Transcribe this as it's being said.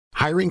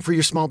Hiring for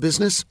your small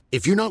business?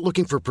 If you're not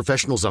looking for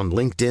professionals on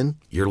LinkedIn,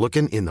 you're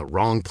looking in the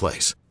wrong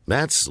place.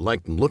 That's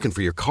like looking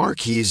for your car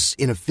keys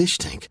in a fish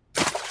tank.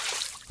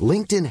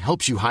 LinkedIn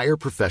helps you hire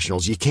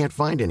professionals you can't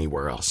find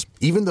anywhere else,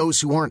 even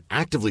those who aren't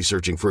actively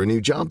searching for a new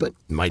job but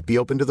might be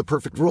open to the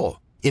perfect role.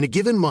 In a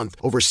given month,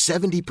 over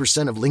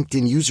 70% of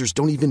LinkedIn users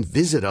don't even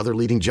visit other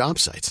leading job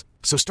sites.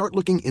 So start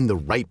looking in the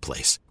right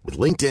place. With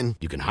LinkedIn,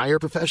 you can hire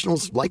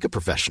professionals like a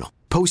professional.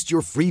 Post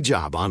your free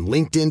job on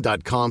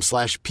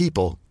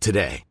linkedin.com/people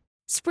today.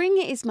 Spring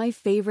is my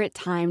favorite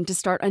time to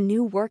start a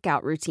new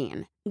workout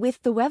routine.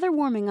 With the weather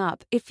warming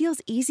up, it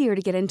feels easier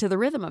to get into the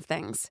rhythm of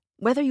things.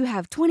 Whether you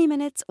have 20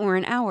 minutes or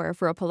an hour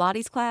for a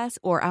Pilates class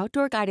or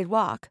outdoor guided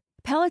walk,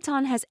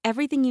 Peloton has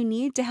everything you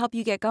need to help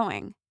you get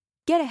going.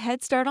 Get a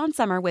head start on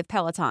summer with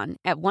Peloton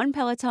at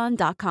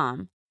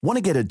onepeloton.com. Want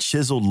to get a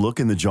chiseled look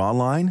in the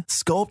jawline?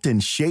 Sculpt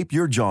and shape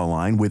your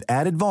jawline with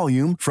added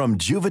volume from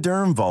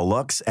Juvederm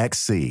Volux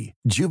XC.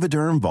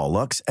 Juvederm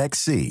Volux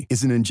XC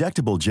is an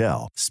injectable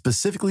gel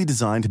specifically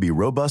designed to be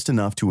robust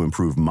enough to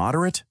improve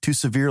moderate to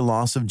severe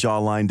loss of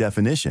jawline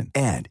definition.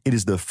 And it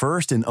is the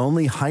first and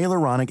only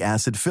hyaluronic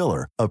acid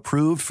filler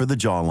approved for the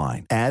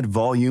jawline. Add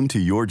volume to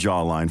your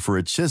jawline for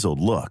a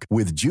chiseled look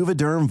with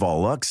Juvederm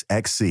Volux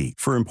XC.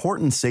 For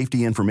important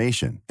safety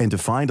information and to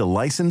find a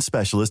licensed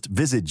specialist,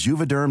 visit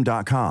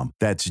juvederm.com.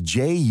 That's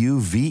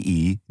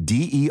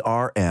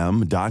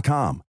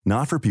JUVEDERM.com.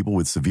 Not for people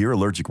with severe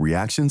allergic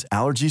reactions,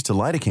 allergies to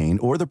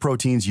lidocaine, or the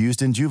proteins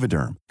used in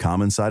Juvederm.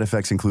 Common side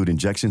effects include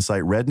injection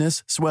site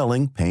redness,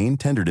 swelling, pain,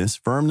 tenderness,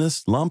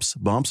 firmness, lumps,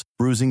 bumps,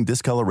 bruising,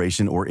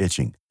 discoloration, or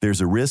itching.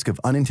 There's a risk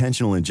of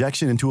unintentional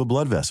injection into a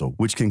blood vessel,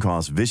 which can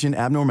cause vision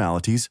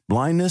abnormalities,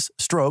 blindness,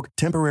 stroke,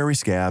 temporary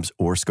scabs,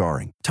 or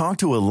scarring. Talk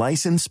to a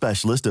licensed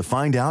specialist to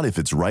find out if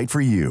it's right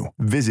for you.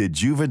 Visit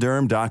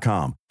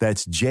Juvederm.com.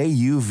 That's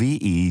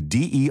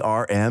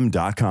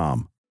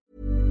JUVEDERM.com.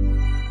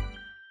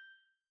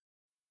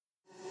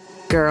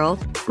 Girl,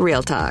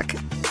 real talk.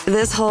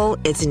 This whole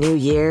 "it's a new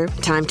year,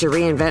 time to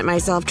reinvent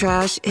myself"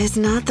 trash is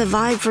not the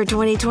vibe for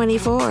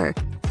 2024.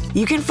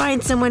 You can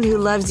find someone who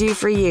loves you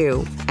for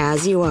you,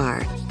 as you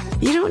are.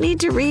 You don't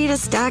need to read a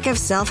stack of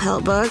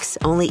self-help books,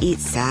 only eat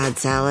sad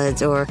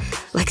salads, or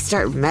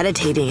start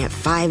meditating at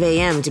 5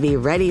 a.m. to be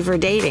ready for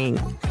dating.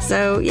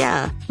 So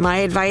yeah, my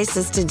advice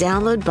is to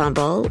download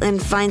Bumble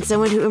and find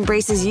someone who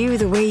embraces you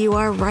the way you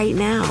are right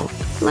now.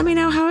 Let me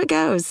know how it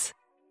goes.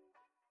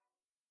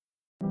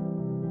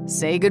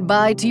 Say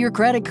goodbye to your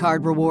credit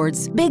card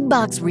rewards. Big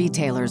box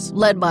retailers,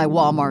 led by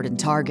Walmart and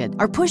Target,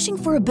 are pushing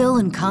for a bill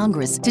in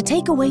Congress to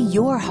take away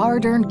your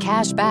hard-earned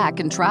cash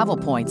back and travel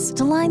points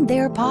to line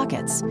their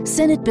pockets.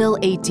 Senate Bill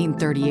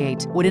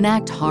 1838 would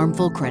enact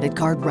harmful credit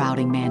card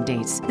routing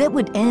mandates that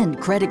would end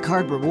credit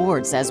card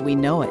rewards as we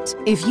know it.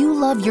 If you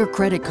love your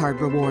credit card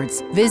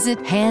rewards, visit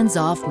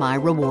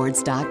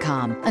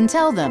handsoffmyrewards.com and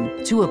tell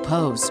them to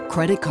oppose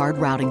credit card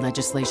routing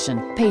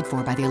legislation paid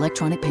for by the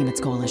Electronic Payments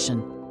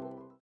Coalition.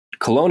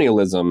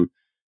 Colonialism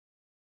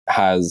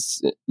has,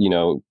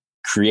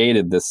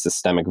 created this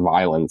systemic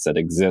violence that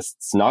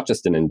exists not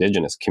just in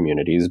indigenous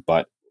communities,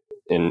 but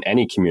in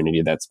any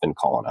community that's been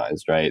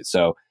colonized, right?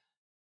 So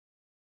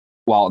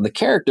while the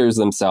characters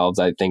themselves,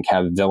 I think,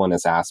 have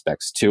villainous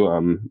aspects to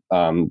them,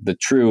 the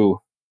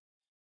true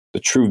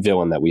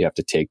villain that we have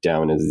to take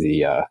down is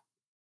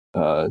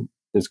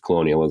is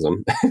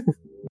colonialism.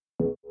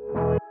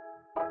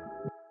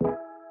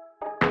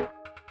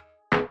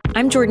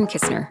 I'm Jordan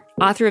Kistner,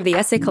 author of the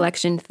essay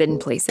collection Thin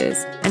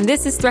Places, and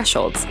this is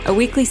Thresholds, a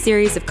weekly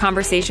series of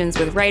conversations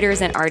with writers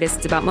and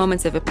artists about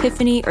moments of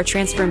epiphany or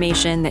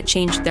transformation that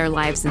changed their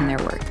lives and their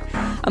work.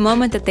 A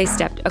moment that they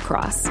stepped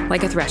across,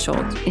 like a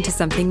threshold, into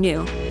something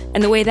new,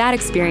 and the way that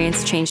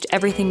experience changed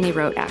everything they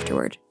wrote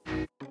afterward.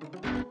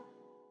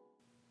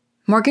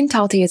 Morgan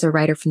Talty is a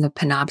writer from the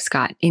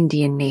Penobscot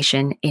Indian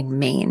Nation in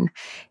Maine.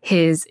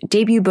 His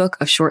debut book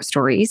of short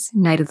stories,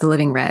 Night of the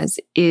Living Res,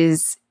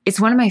 it's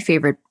one of my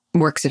favorite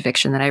works of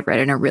fiction that I've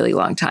read in a really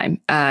long time.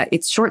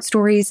 It's short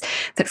stories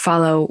that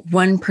follow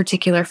one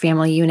particular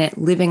family unit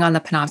living on the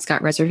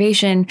Penobscot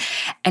Reservation.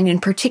 And in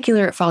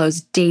particular, it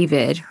follows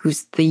David,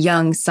 who's the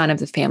young son of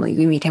the family.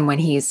 We meet him when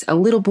he's a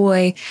little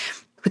boy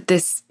with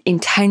this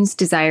intense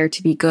desire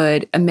to be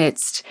good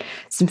amidst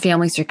some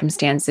family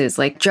circumstances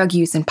like drug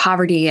use and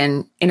poverty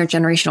and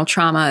intergenerational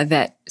trauma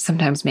that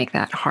sometimes make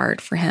that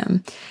hard for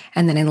him.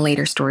 And then in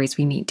later stories,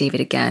 we meet David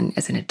again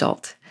as an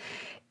adult.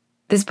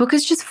 This book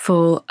is just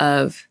full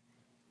of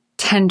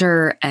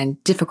tender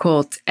and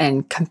difficult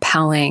and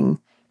compelling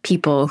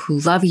people who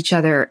love each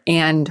other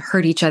and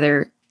hurt each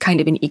other kind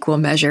of in equal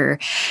measure.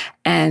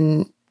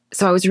 And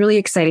so I was really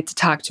excited to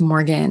talk to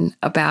Morgan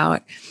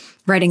about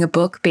writing a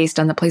book based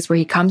on the place where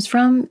he comes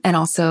from and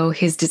also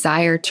his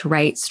desire to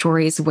write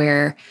stories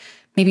where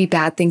maybe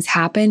bad things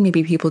happen,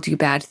 maybe people do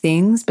bad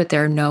things, but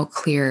there are no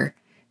clear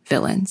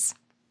villains.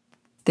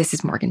 This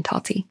is Morgan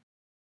Talty.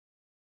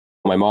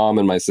 My mom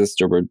and my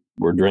sister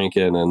were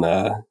drinking, and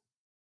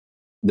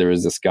there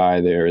was this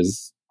guy there.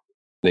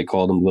 They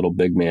called him Little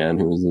Big Man,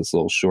 who was this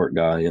little short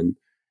guy, and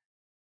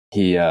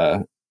he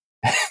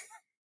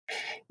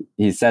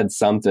he said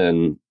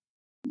something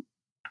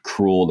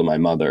cruel to my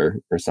mother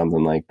or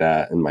something like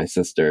that, and my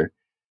sister,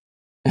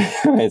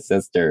 because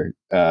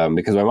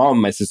my mom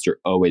and my sister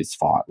always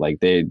fought. Like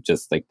they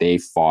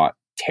fought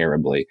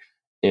terribly,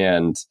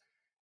 and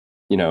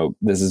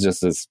this is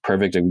just this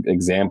perfect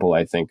example,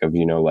 I think, of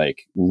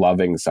like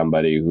loving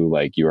somebody who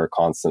like you are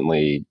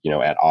constantly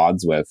at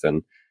odds with.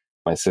 And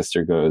my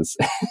sister goes,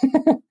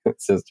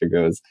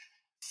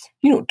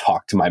 "You don't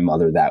talk to my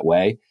mother that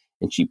way,"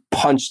 and she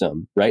punched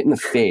him right in the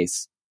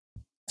face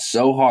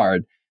so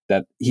hard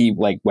that he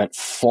like went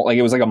like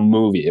it was like a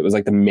movie. It was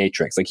like the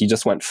Matrix. Like he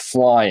just went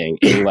flying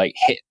and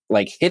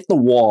he hit the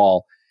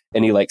wall,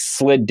 and he like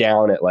slid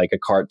down it like a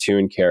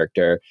cartoon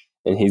character.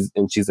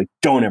 And she's like,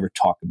 "Don't ever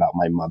talk about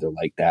my mother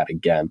like that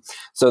again."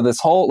 So this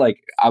whole like,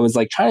 I was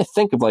like trying to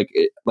think of like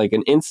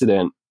an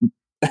incident,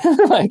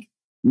 like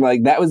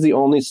that was the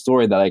only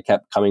story that I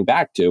kept coming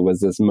back to,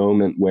 was this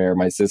moment where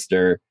my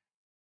sister,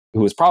 who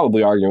was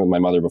probably arguing with my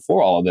mother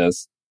before all of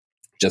this,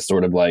 just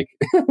sort of like,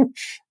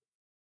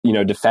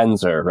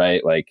 defends her,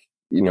 right? Like,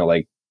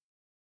 like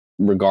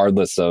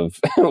regardless of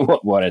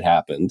what had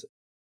happened.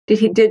 Did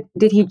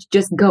he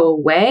just go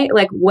away?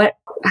 Like what?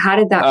 How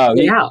did that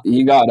play out?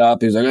 He got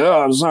up. He was like,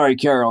 "Oh, I'm sorry,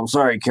 Carol. I'm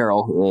sorry,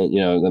 Carol."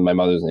 Then my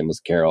mother's name was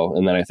Carol,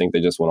 and then I think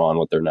they just went on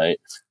with their night.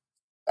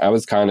 I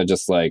was kind of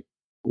just like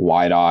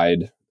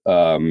wide-eyed,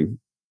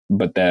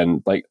 but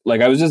then like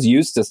I was just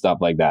used to stuff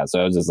like that,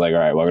 so I was just like, all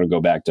right, well, I'm gonna go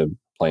back to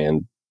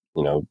playing,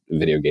 a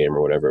video game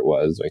or whatever it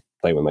was, like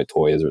playing with my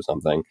toys or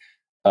something.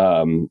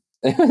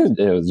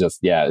 It was just,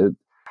 yeah.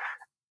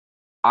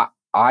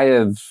 I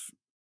have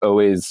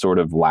always sort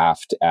of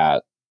laughed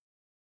at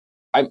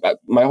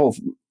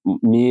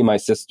me, my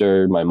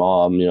sister, my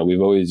mom,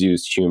 we've always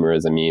used humor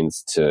as a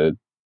means to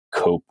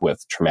cope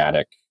with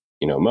traumatic,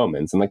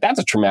 moments. And like, that's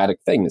a traumatic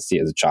thing to see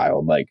as a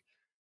child. Like,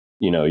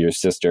 your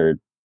sister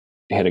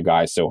hit a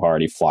guy so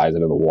hard, he flies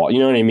into the wall. You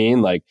know what I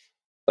mean? Like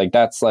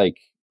that's like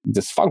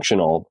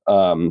dysfunctional.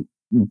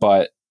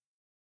 But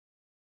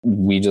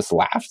we just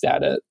laughed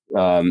at it.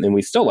 And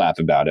we still laugh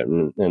about it.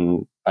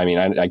 And I mean,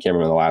 I can't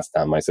remember the last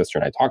time my sister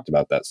and I talked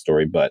about that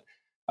story, but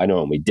I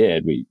know when we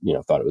did, we,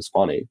 thought it was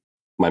funny.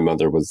 My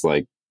mother was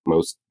like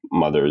most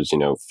mothers,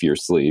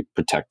 fiercely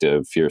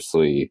protective,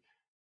 fiercely,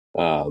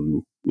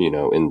 in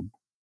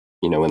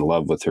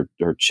love with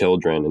her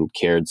children and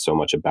cared so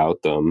much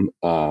about them.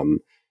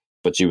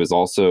 But she was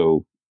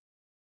also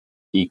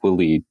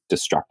equally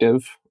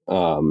destructive,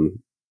 in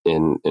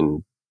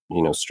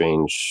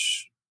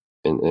strange,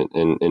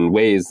 in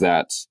ways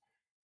that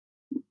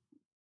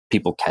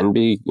people can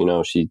be.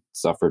 She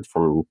suffered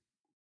from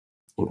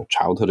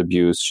childhood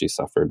abuse. She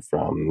suffered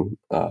from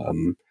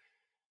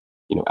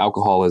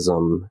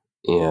alcoholism,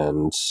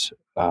 and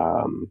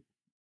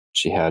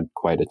she had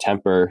quite a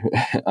temper.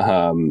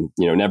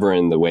 Never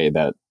in the way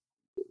that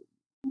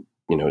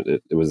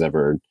it was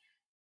ever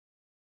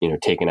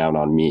taken out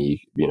on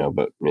me,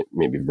 but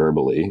maybe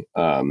verbally.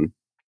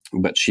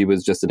 But she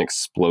was just an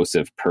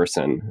explosive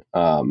person,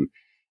 and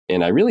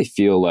I really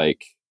feel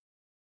like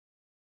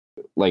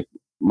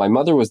my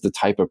mother was the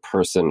type of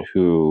person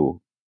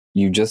who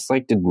you just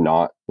like did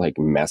not like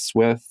mess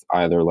with,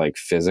 either like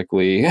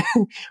physically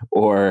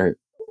or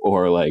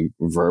like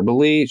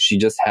verbally. She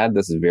just had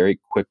this very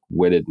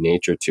quick-witted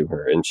nature to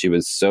her, and she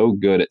was so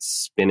good at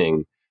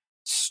spinning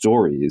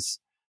stories.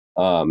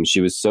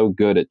 She was so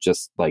good at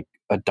just like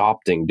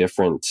adopting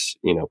different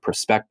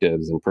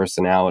perspectives and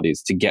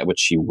personalities to get what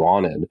she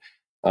wanted.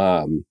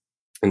 And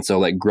so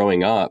like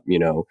growing up,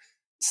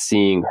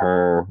 seeing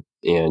her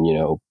and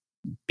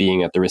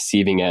being at the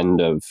receiving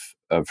end of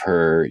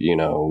her,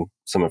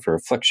 some of her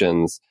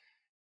afflictions,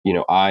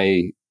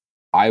 I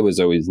was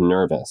always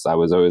nervous. I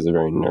was always a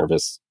very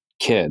nervous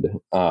kid.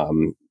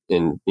 And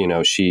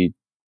she,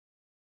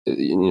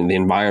 the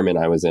environment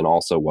I was in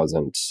also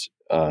wasn't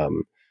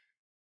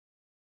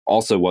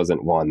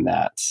one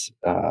that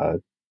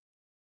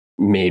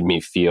made me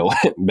feel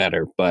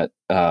better. But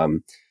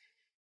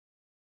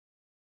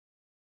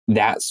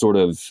that sort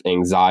of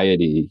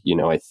anxiety,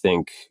 I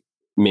think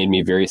made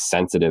me very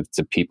sensitive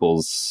to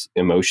people's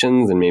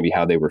emotions and maybe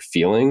how they were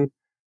feeling.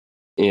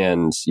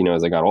 And,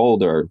 as I got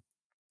older,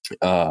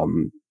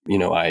 and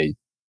when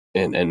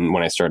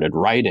I started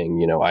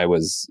writing, I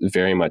was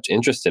very much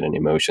interested in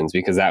emotions,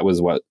 because that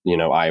was what,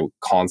 I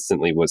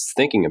constantly was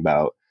thinking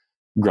about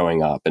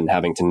growing up and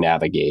having to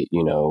navigate,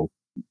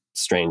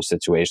 strange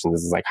situations.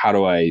 This is like, how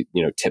do I,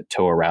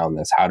 tiptoe around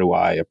this? How do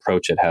I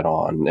approach it head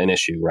on, an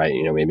issue, right?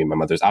 Maybe my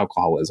mother's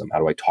alcoholism. How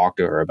do I talk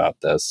to her about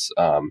this?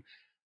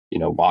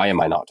 Why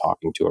am I not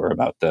talking to her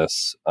about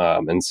this?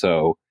 And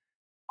so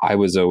I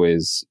was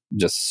always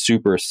just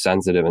super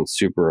sensitive and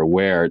super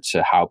aware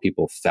to how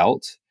people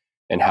felt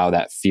and how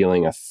that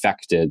feeling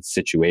affected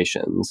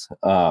situations.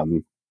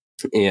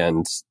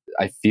 And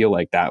I feel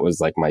like that was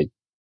like my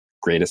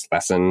greatest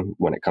lesson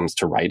when it comes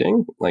to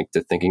writing, like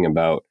to thinking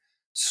about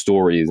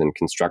stories and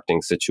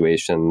constructing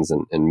situations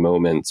and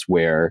moments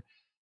where,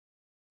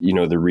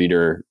 the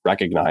reader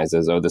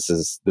recognizes, oh, this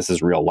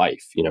is real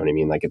life. You know what I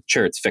mean? Like,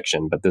 sure, it's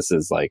fiction, but this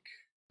is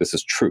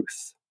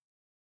truth.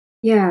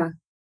 Yeah.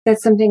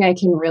 that's something I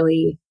can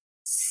really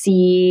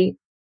see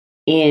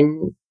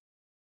in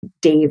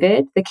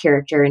David, the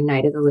character in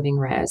Night of the Living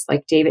Rez.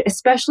 Like David,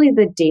 especially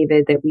the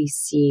David that we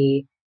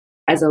see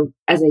as a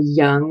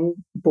young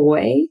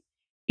boy,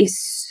 is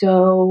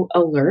so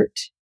alert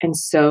and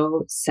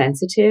so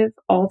sensitive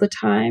all the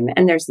time.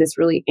 And there's this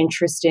really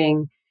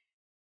interesting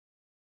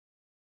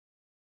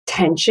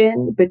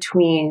tension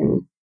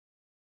between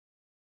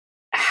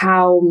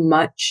how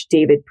much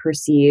David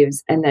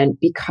perceives, and then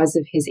because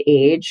of his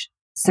age,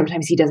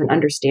 sometimes he doesn't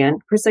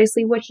understand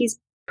precisely what he's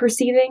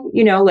perceiving,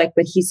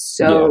 but he's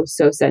so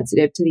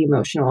sensitive to the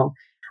emotional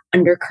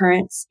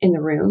undercurrents in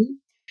the room.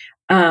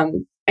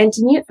 And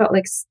to me, it felt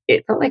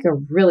like a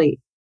really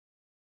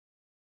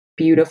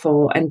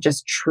beautiful and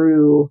just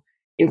true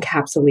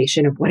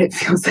encapsulation of what it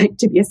feels like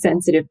to be a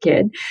sensitive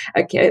kid,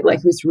 a kid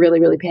like who's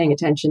really, really paying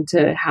attention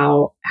to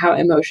how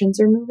emotions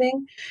are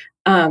moving.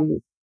 How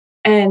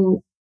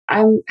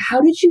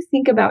did you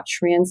think about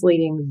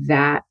translating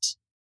that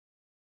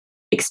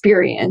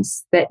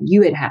experience that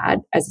you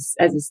had as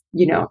a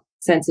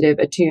sensitive,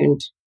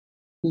 attuned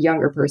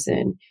younger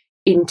person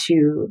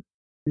into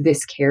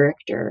this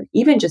character?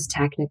 Even just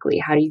technically,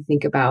 how do you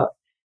think about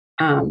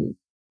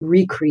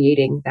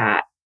recreating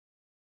that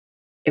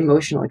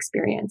emotional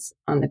experience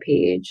on the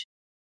page?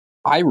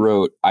 I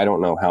wrote, I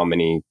don't know how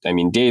many,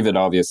 David,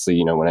 obviously,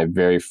 when I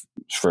very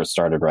first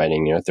started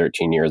writing,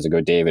 13 years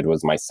ago, David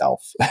was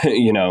myself, but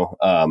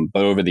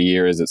over the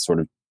years,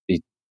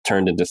 he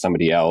turned into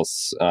somebody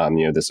else,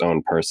 this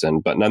own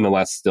person, but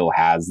nonetheless still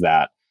has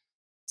that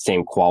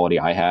same quality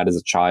I had as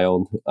a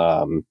child,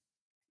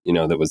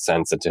 that was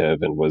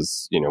sensitive and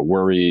was,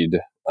 worried,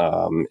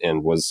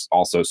 and was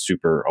also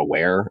super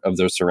aware of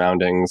their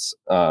surroundings.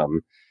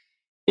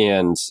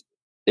 And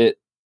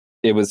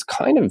it was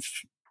kind of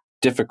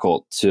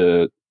difficult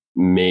to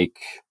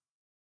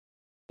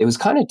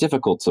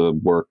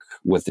work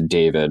with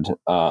David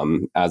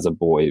as a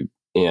boy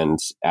and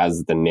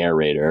as the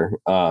narrator,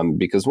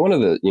 because one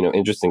of the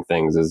interesting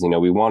things is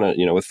we want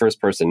to with first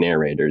person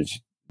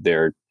narrators,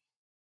 they're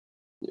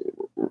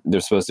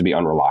supposed to be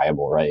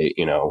unreliable, right?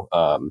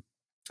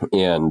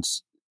 And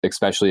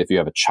especially if you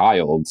have a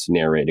child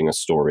narrating a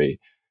story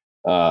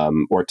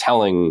or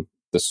telling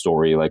the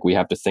story, like we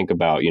have to think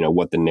about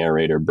what the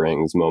narrator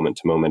brings moment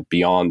to moment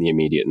beyond the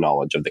immediate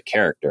knowledge of the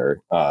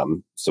character.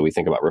 So we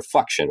think about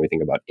reflection, we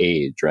think about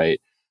age, right?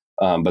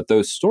 But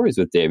those stories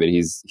with David,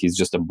 he's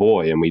just a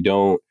boy, and we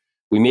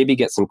maybe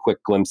get some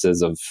quick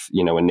glimpses of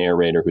a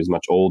narrator who's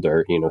much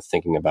older,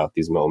 thinking about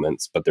these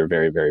moments, but they're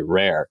very, very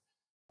rare.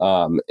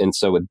 And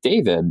so with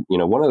David,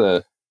 not one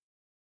of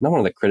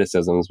the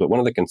criticisms, but one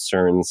of the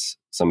concerns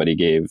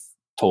somebody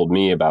told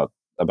me about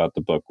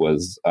the book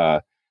was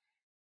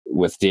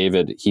with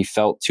David, he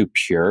felt too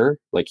pure,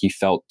 like he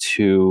felt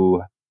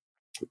too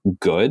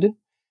good.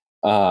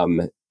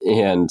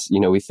 And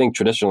we think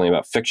traditionally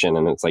about fiction,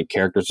 and it's like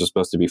characters are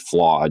supposed to be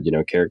flawed.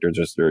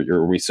 Characters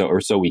or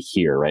so we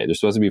hear, right? They're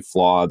supposed to be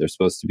flawed. They're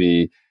supposed to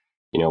be,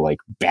 like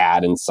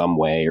bad in some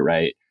way,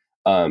 right?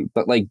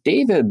 But like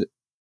David,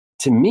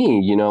 to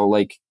me,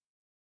 like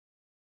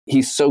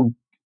he's so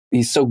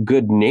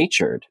good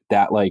natured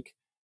that like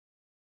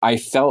I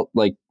felt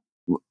like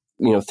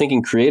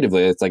thinking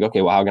creatively, it's like,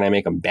 okay, well, how can I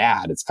make him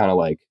bad? It's kind of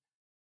like,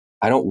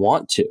 I don't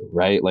want to,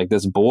 right? Like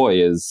this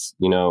boy is,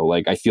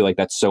 like, I feel like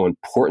that's so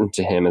important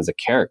to him as a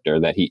character,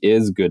 that he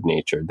is good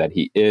natured, that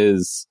he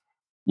is,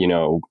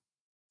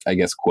 I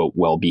guess, quote,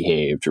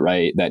 well-behaved,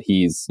 right? That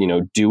he's,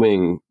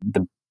 doing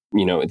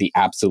the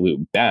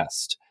absolute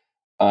best.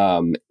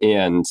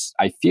 And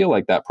I feel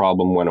like that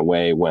problem went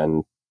away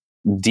when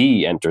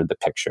Dee entered the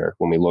picture,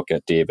 when we look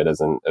at David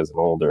as an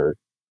older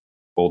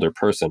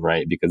person,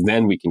 right? Because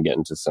then we can get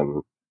into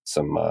some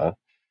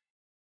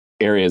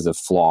areas of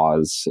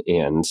flaws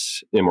and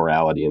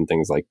immorality and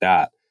things like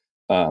that.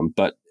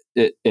 But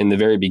in the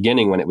very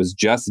beginning, when it was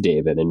just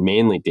David and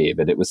mainly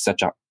David, it was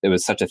such a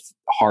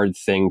hard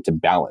thing to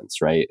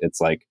balance, right?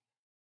 It's like,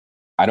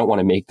 I don't want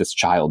to make this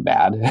child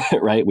bad,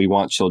 right? We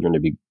want children to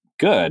be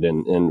good,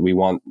 and we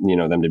want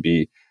them to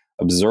be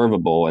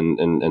observable,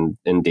 and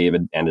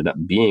David ended up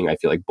being, I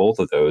feel like, both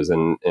of those,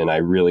 and I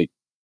really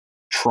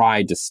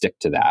tried to stick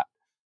to that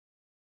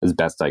as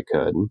best I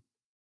could.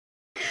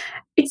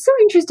 It's so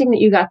interesting that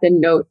you got the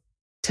note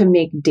to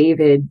make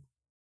David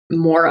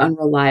more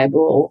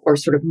unreliable or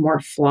sort of more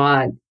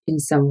flawed in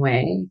some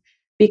way,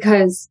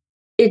 because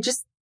it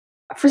just,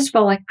 first of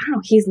all, like, I don't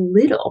know, he's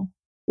little.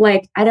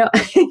 Like, I don't,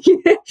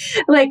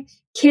 like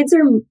kids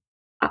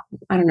are,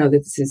 I don't know that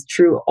this is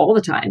true all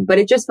the time, but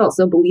it just felt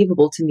so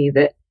believable to me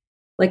that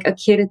like a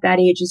kid at that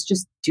age is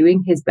just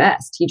doing his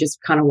best. He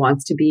just kind of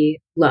wants to be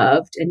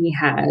loved, and he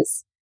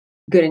has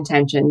good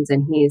intentions,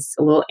 and he's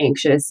a little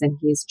anxious, and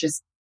he's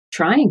just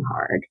trying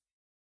hard.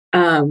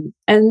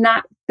 And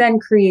that then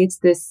creates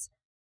this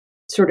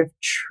sort of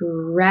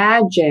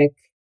tragic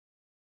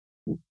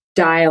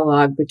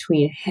dialogue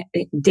between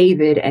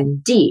David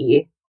and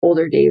Dee,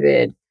 older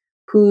David,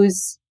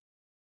 who's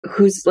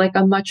like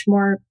a much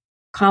more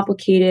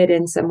complicated,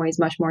 in some ways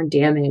much more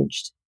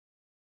damaged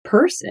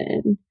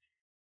person.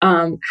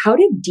 How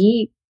did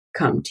Dee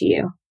come to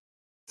you?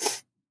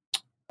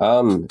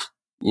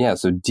 Yeah,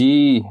 so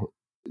D,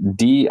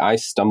 I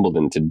stumbled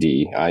into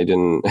D. I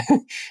didn't,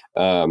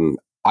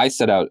 I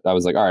set out, I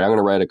was like, all right, I'm going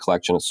to write a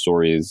collection of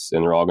stories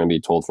and they're all going to be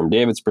told from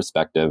David's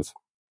perspective.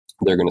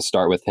 They're going to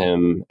start with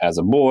him as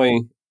a boy,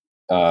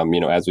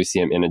 as we see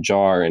him in a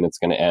jar, and it's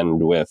going to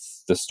end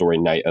with the story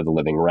Night of the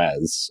Living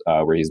Rez,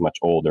 where he's much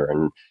older.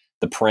 And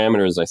the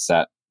parameters I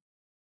set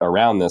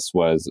around this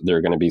was there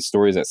are going to be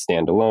stories that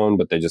stand alone,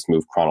 but they just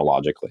move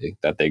chronologically,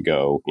 that they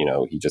go,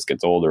 he just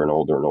gets older and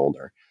older and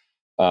older.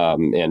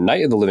 And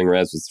Night of the Living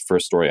Rez was the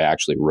first story I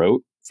actually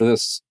wrote for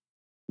this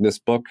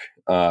book.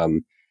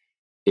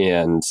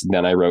 And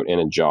then I wrote In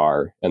a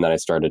Jar, and then I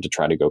started to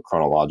try to go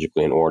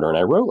chronologically in order. And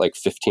I wrote like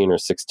 15 or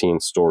 16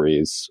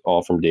 stories,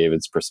 all from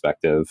David's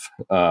perspective.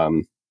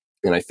 And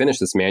I finished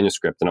this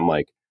manuscript, and I'm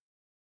like,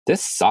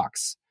 this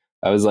sucks.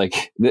 I was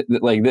like,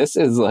 this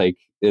is like,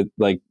 it,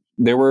 like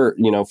there were,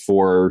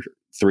 4,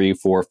 3,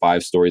 4,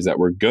 5 stories that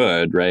were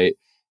good, right?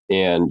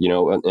 And,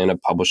 in a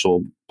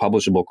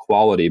publishable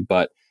quality.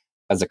 But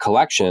as a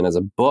collection, as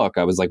a book,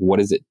 I was like, what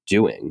is it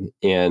doing?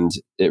 And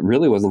it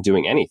really wasn't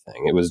doing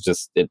anything. It was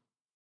just, it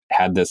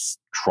had this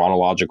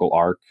chronological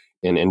arc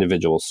in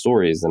individual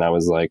stories. And I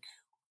was like,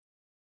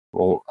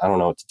 well, I don't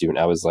know what to do. And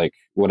I was like,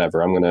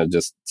 whatever, I'm going to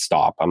just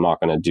stop. I'm not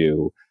going to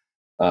do,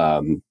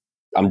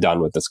 I'm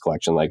done with this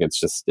collection. Like, it's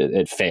just,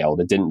 it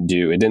failed. It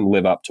didn't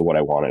live up to what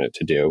I wanted it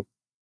to do.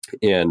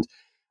 And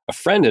a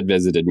friend had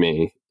visited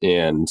me,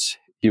 and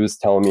he was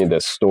telling me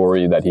this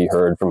story that he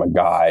heard from a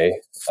guy,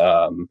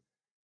 and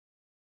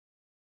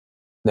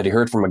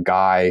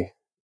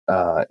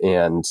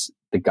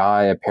the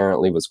guy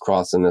apparently was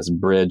crossing this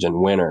bridge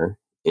in winter,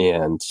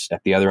 and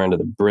at the other end of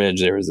the bridge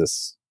there was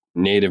this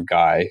native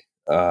guy.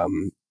 I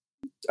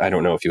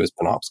don't know if he was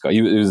Penobscot.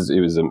 He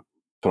was a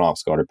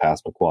Penobscot or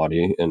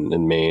Passamaquoddy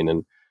in Maine,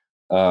 and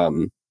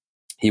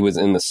he was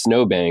in the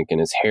snowbank, and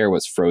his hair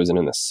was frozen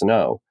in the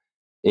snow.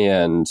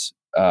 And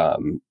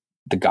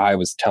the guy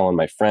was telling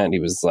my friend, he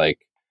was like,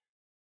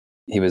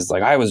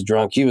 I was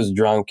drunk, he was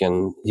drunk,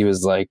 and he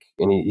was like,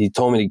 and he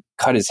told me to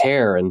cut his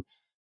hair. And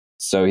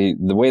so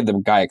the way the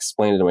guy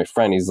explained it to my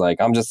friend, he's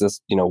like, I'm just this,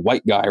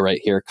 white guy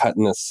right here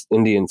cutting this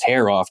Indian's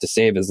hair off to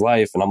save his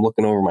life. And I'm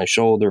looking over my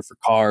shoulder for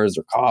cars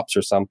or cops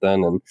or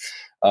something.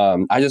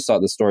 And I just thought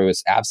the story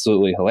was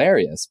absolutely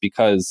hilarious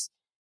because,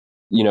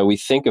 we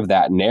think of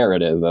that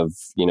narrative of,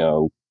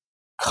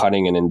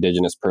 cutting an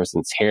Indigenous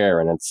person's hair,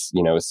 and it's,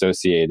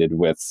 associated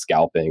with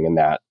scalping and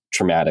that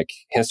traumatic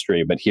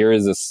history. But here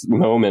is this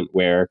moment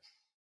where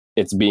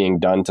it's being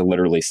done to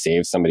literally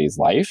save somebody's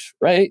life,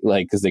 right?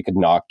 Like, because they could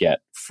not get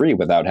free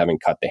without having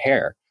cut the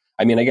hair.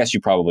 I mean, I guess you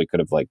probably could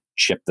have like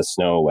chipped the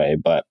snow away,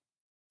 but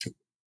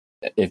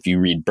if you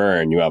read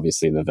Byrne, you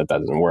obviously that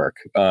doesn't work.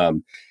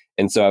 And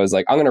so I was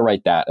like, I'm going to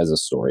write that as a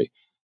story.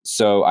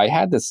 So I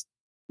had this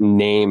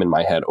name in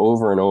my head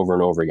over and over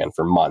and over again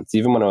for months,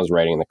 even when I was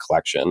writing the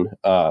collection.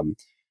 And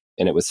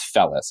it was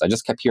Fellis. I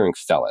just kept hearing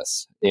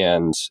Fellis.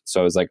 And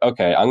so I was like,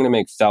 okay, I'm going to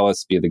make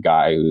Fellis be the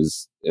guy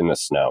who's in the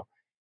snow.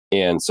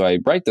 And so I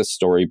write this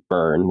story,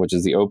 Burn, which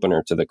is the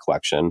opener to the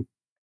collection.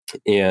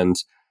 And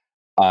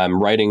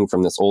I'm writing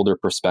from this older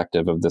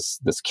perspective of this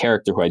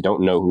character who I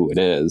don't know who it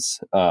is.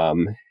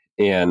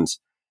 And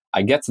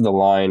I get to the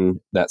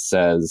line that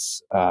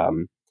says,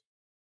 what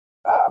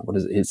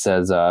is it? It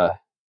says,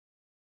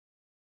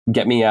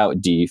 get me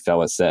out, D,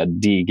 Fellis said.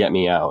 D, get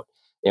me out.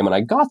 And when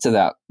I got to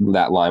that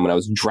line, when I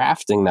was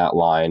drafting that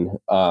line,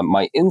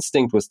 my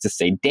instinct was to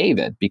say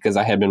David, because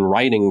I had been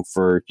writing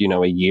for,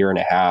 a year and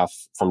a half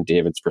from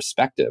David's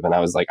perspective. And I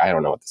was like, I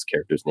don't know what this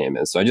character's name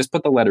is. So I just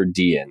put the letter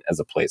D in as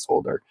a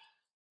placeholder.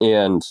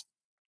 And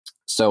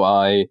so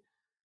I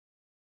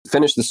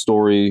finished the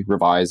story,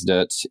 revised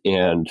it,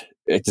 and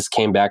it just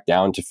came back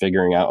down to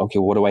figuring out, okay,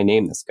 what do I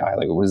name this guy?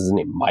 Like, what is his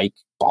name? Mike,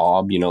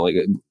 Bob,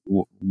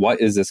 what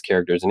is this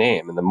character's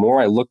name? And the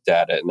more I looked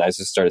at it, and I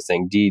just started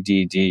saying D,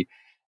 D, D.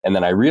 And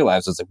then I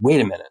realized, I was like,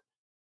 wait a minute,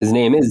 his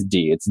name is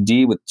D. It's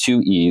D with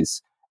 2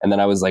 E's. And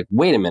then I was like,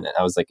 wait a minute.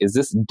 I was like, is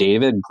this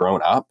David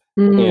grown up?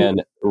 Mm-hmm.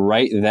 And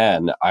right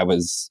then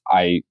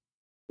I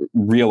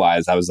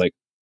realized, I was like,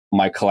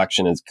 my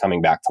collection is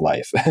coming back to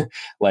life.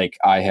 Like,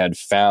 I had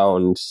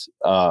found,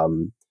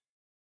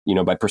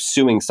 by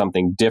pursuing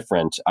something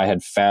different, I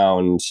had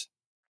found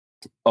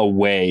a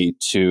way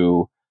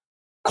to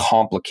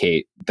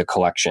complicate the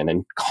collection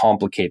and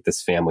complicate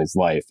this family's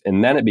life.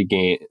 And then it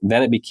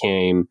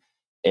became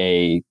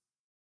a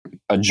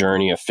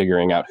journey of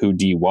figuring out who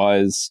D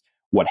was,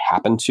 what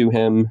happened to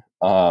him,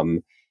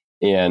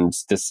 and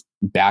this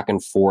back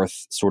and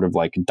forth sort of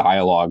like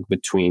dialogue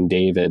between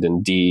David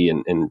and D,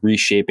 and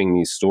reshaping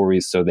these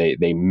stories so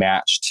they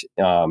matched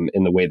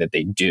in the way that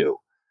they do.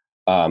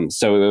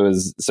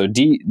 So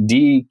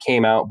D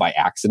came out by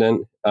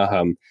accident,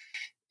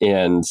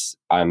 and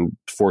I'm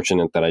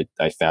fortunate that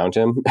I found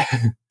him.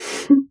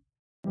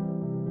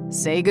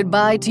 Say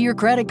goodbye to your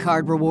credit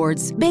card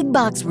rewards. Big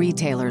box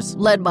retailers,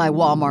 led by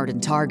Walmart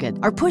and Target,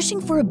 are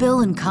pushing for a bill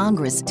in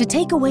Congress to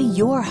take away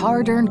your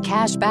hard-earned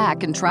cash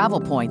back and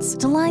travel points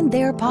to line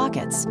their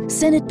pockets.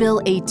 Senate Bill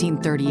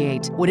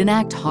 1838 would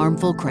enact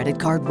harmful credit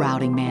card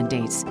routing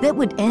mandates that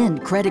would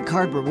end credit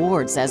card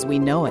rewards as we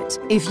know it.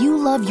 If you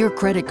love your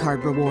credit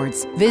card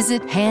rewards,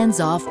 visit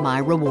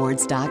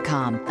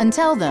handsoffmyrewards.com and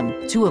tell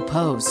them to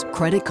oppose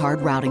credit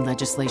card routing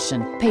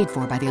legislation paid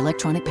for by the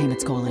Electronic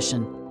Payments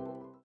Coalition.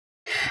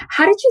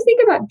 How did you think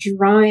about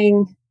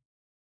drawing?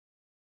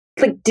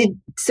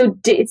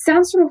 It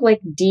sounds sort of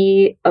like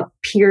Dee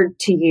appeared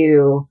to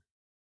you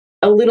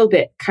a little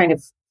bit kind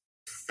of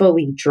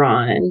fully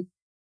drawn,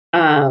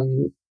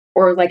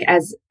 or like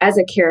as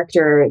a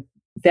character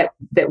that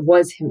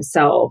was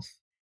himself,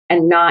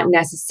 and not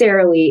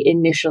necessarily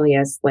initially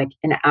as like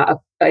an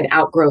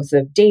outgrowth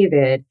of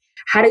David.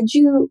 How did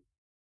you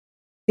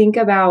think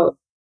about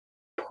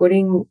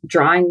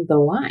drawing the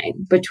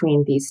line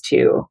between these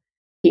two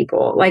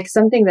people? Like,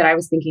 something that I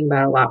was thinking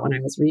about a lot when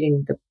I was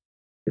reading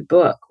the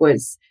book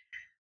was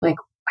like,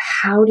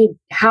 how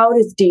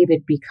does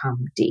David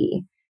become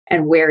Dee,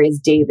 and where is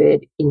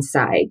David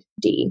inside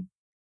Dee?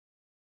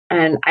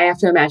 And I have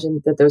to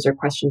imagine that those are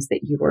questions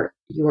that you were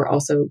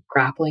also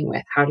grappling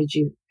with. How did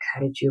you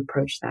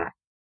approach that?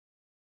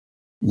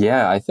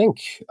 Yeah, I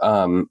think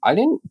I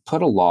didn't really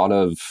put a lot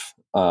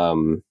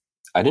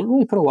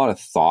of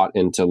thought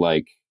into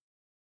like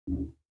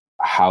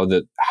how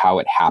it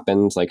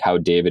happened, like how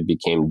David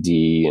became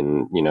Dee,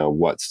 and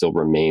what still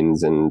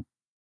remains of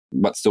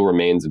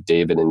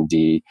David and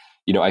Dee.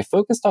 I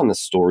focused on the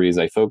stories.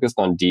 I focused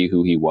on Dee,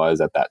 who he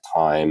was at that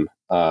time.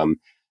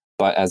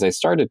 But as I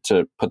started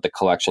to put the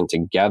collection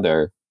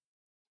together,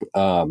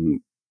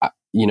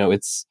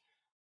 it's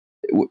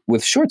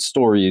with short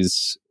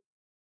stories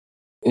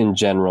in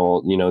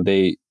general.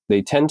 They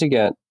tend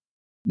to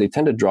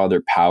draw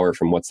their power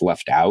from what's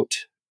left out,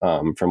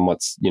 from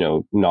what's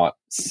not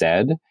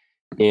said.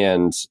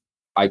 And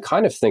I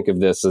kind of think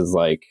of this as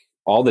like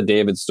all the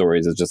David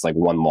stories is just like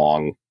one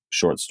long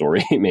short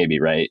story, maybe,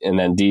 right? And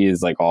then Dee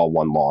is like all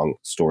one long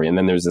story. And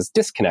then there's this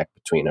disconnect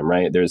between them,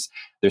 right? There's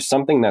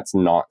something that's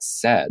not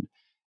said.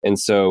 And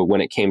so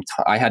when it came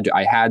I had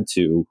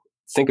to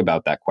think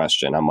about that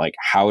question. I'm like,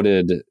 how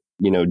did,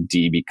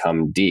 Dee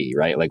become Dee,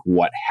 right? Like,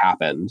 what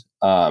happened?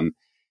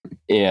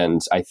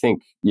 And I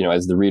think,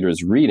 as the reader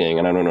is reading,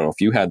 and I don't know if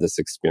you had this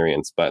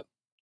experience, but,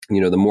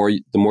 the more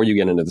you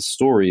get into the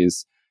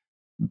stories,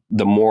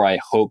 the more I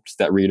hoped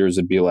that readers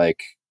would be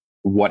like,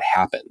 what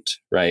happened,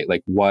 right?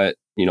 Like what,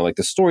 like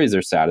the stories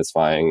are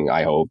satisfying,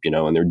 I hope,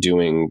 and they're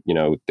doing,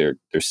 they're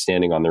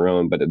standing on their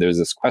own. But there's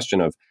this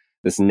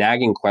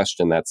nagging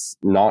question that's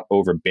not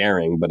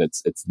overbearing, but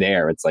it's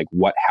there. It's like,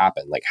 what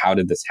happened? Like, how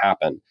did this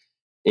happen?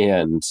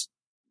 And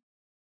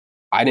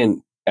I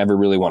didn't ever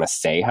really want to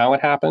say how it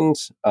happened.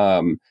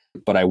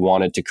 But I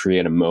wanted to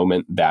create a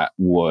moment that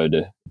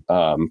would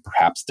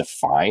perhaps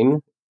define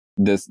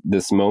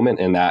this moment.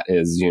 And that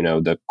is,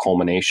 the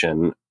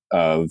culmination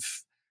of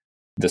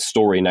the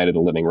story Night of the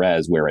Living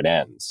Res, where it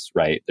ends,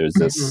 right? There's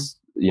this,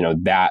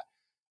 that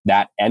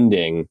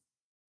ending,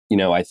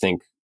 I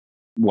think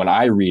when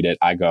I read it,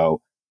 I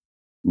go,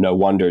 no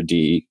wonder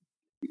Dee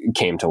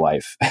came to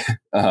life.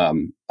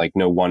 Like,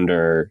 no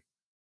wonder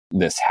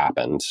this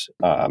happened.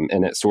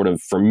 And it sort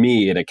of, for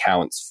me, it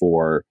accounts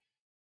for,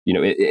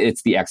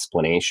 it's the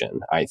explanation,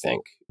 I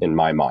think, in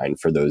my mind,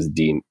 for those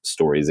Dee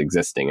stories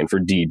existing and for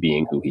Dee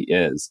being who he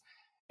is.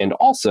 And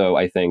also,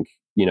 I think,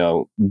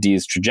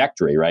 Dee's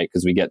trajectory, right?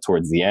 Because we get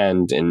towards the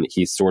end and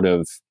he sort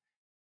of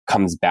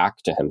comes back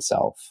to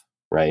himself,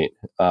 right?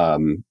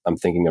 I'm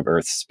thinking of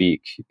Earth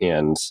Speak,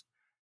 and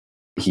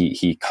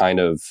he kind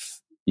of,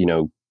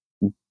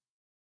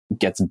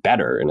 gets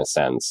better in a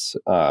sense.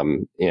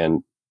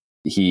 And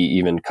he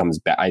even comes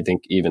back. I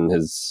think even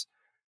his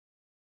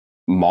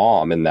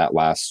mom in that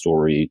last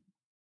story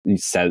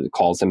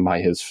calls him by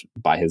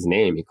his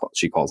name.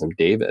 She calls him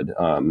David.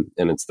 And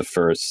it's the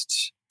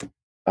first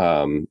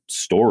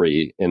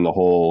story in the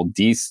whole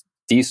Dee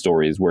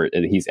stories where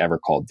he's ever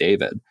called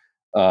David.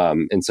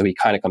 And so he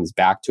kind of comes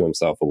back to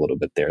himself a little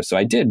bit there. So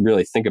I did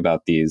really think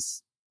about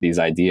these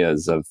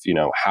ideas of,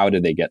 how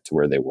did they get to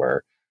where they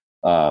were,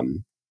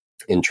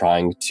 in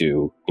trying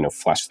to,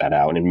 flesh that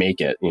out and make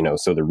it,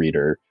 so the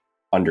reader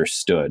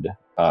understood,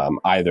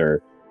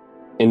 either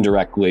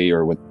indirectly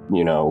or with,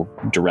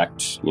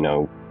 direct,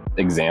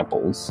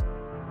 examples.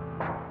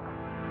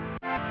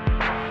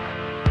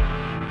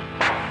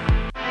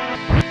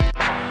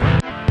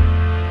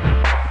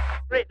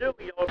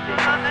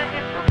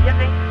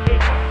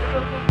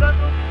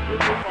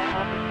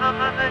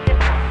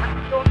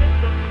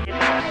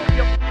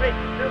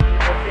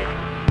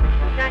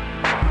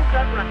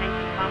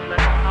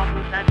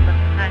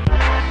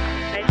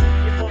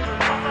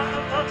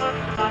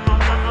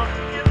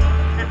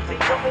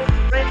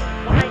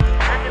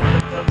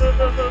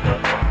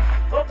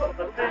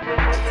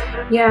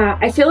 Yeah,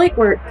 I feel like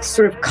we're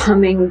sort of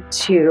coming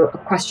to a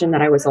question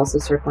that I was also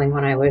circling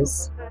when I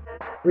was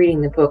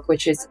reading the book,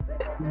 which is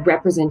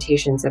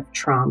representations of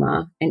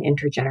trauma and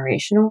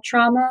intergenerational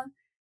trauma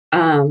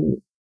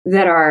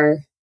that are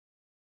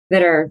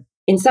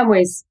in some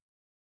ways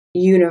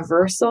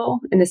universal,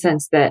 in the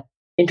sense that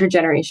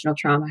intergenerational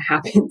trauma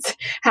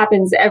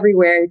happens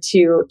everywhere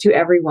to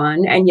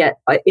everyone, and yet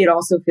it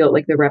also feels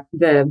like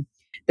the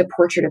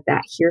portrait of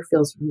that here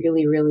feels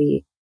really,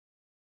 really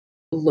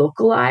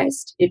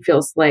localized. It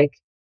feels like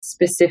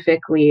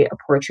specifically a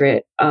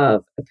portrait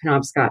of a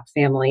Penobscot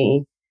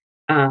family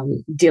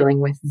dealing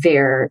with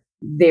their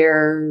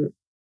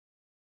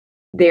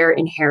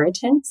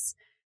inheritance,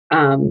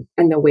 and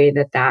the way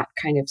that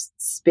kind of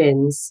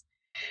spins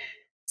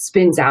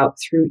out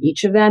through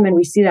each of them. And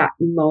we see that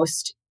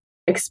most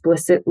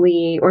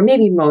explicitly, or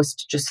maybe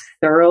most just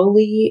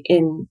thoroughly,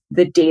 in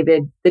the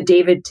David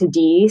to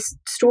Dee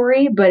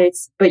story. But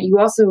you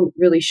also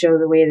really show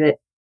the way that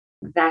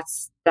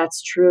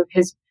that's true of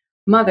his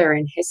mother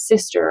and his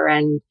sister,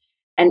 and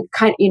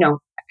kind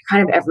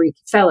of every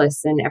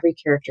Phyllis and every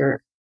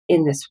character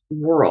in this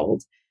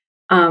world.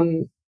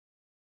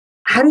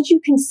 How did you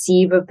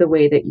conceive of the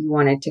way that you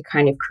wanted to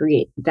kind of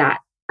create that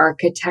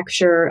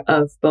architecture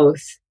of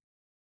both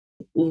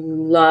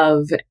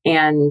love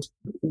and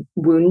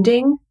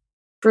wounding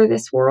for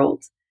this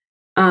world?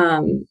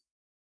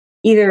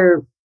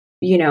 Either,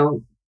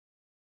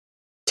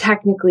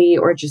 technically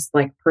or just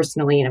like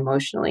personally and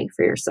emotionally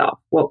for yourself.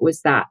 What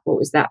was that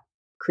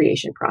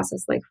creation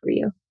process like for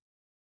you?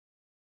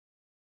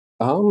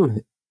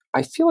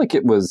 I feel like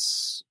it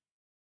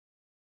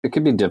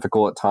could be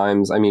difficult at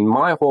times. I mean,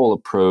 my whole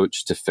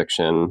approach to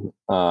fiction,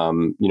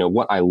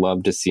 what I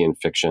love to see in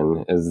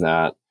fiction is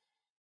that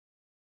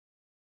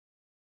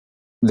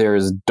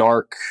there's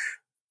darkness,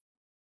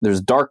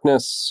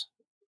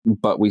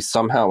 but we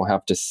somehow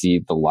have to see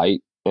the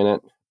light in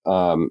it.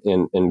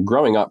 And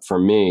growing up for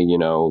me,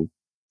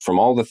 from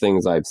all the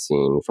things I've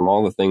seen, from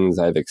all the things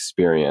I've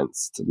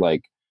experienced,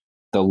 like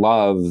the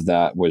love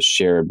that was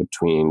shared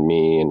between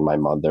me and my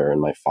mother and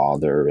my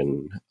father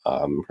and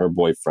her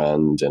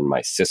boyfriend and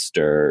my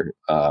sister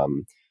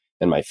and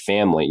my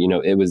family,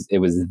 it was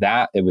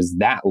that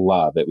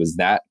love, it was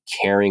that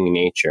caring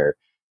nature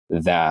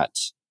that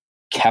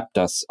kept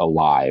us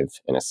alive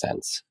in a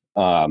sense.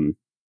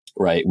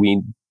 Right.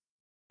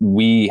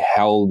 We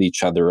held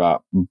each other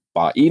up,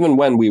 even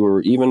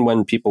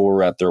when people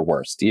were at their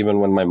worst, even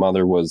when my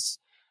mother was,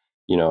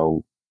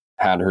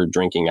 was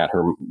drinking at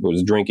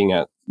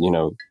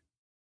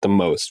the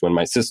most, when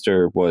my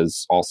sister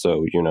was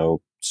also,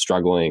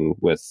 struggling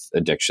with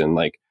addiction.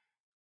 Like,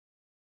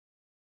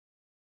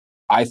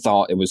 I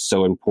thought it was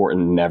so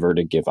important never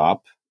to give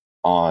up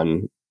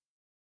on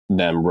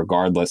them,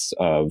 regardless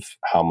of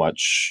how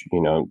much,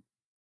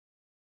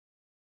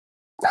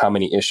 how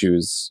many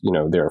issues,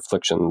 their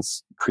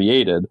afflictions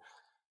created.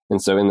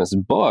 And so in this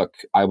book,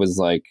 I was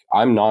like,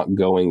 I'm not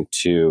going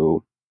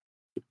to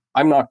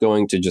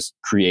just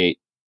create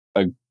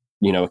a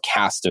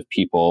cast of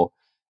people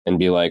and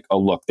be like, oh,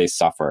 look, they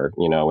suffer,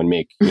 and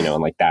make,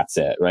 and like, that's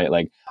it. Right.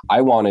 Like,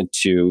 I wanted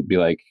to be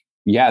like,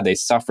 yeah, they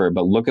suffer,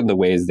 but look at the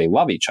ways they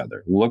love each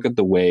other. Look at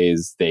the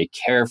ways they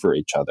care for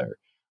each other.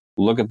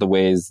 Look at the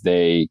ways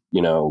they,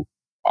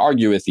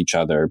 argue with each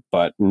other,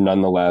 but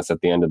nonetheless, at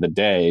the end of the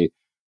day,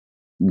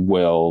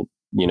 will,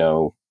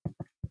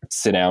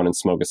 sit down and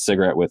smoke a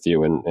cigarette with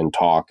you and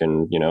talk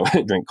and,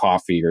 drink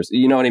coffee, or,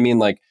 you know what I mean?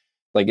 Like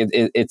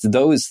it's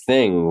those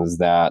things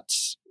that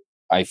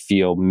I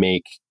feel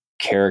make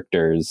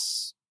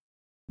characters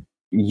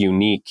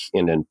unique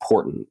and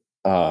important.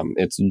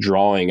 It's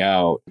drawing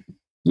out,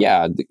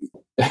 yeah,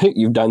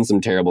 you've done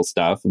some terrible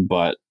stuff,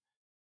 but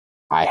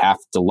I have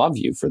to love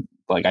you for,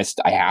 like,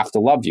 I have to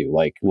love you.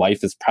 Like,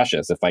 life is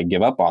precious. If I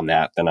give up on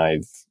that, then I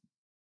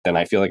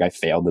feel like I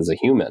failed as a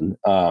human.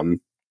 And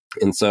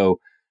so,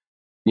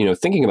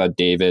 thinking about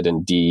David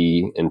and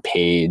Dee and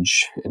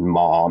Paige and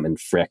Mom and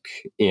Frick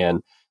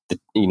and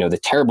the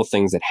terrible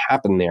things that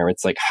happen there,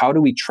 it's like, how do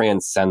we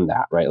transcend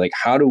that, right? Like,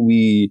 how do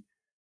we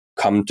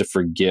come to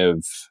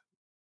forgive,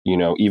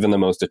 even the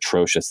most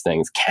atrocious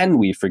things? Can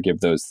we forgive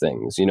those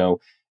things?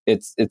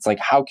 It's like,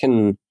 how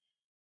can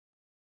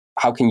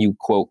you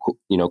quote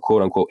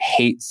unquote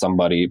hate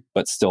somebody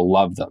but still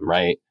love them,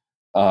 right?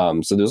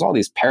 So there's all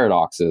these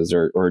paradoxes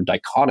or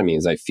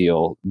dichotomies, I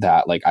feel,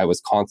 that like I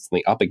was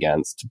constantly up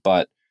against,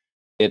 but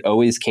it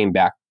always came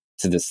back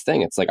to this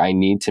thing. It's like, I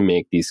need to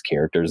make these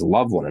characters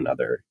love one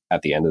another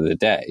at the end of the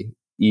day,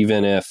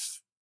 even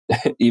if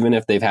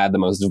they've had the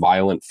most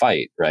violent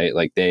fight, right?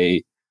 Like,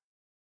 they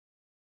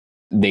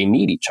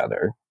need each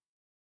other.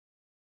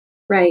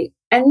 Right.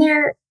 And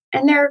they're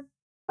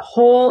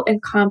whole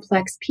and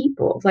complex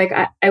people. Like,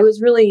 I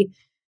was really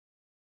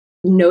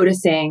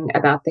noticing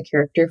about the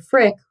character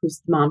Frick,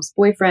 who's Mom's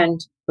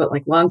boyfriend, but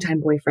like longtime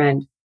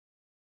boyfriend,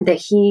 that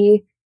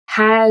he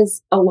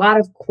has a lot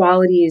of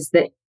qualities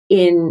that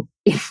in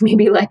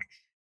maybe like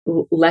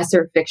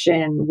lesser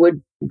fiction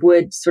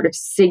would sort of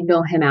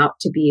signal him out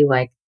to be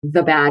like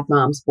the bad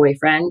mom's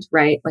boyfriend,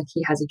 right? Like,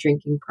 he has a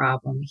drinking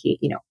problem, he,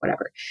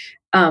 whatever.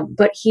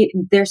 But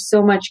there's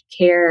so much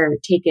care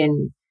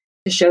taken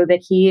to show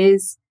that he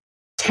is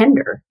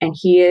tender and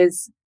he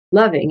is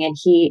loving. And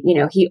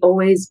he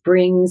always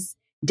brings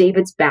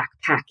David's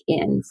backpack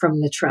in from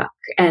the truck,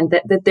 and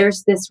that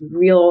there's this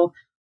real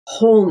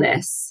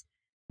wholeness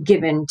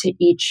given to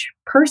each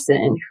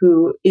person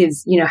who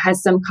is,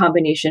 has some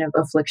combination of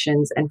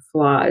afflictions and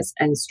flaws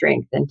and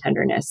strength and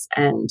tenderness.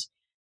 And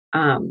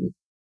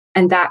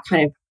that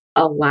kind of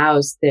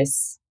allows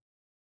this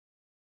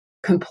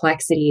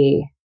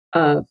complexity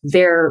of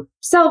their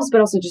selves, but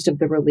also just of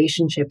the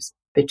relationships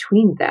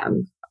between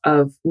them,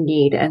 of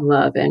need and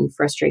love and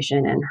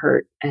frustration and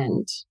hurt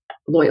and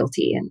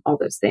loyalty and all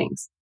those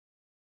things.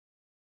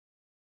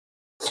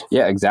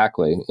 Yeah,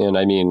 exactly. And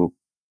I mean,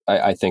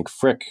 I think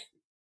Frick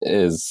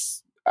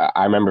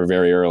I remember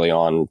very early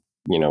on,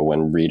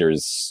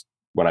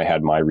 when I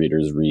had my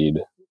readers read,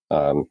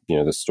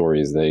 the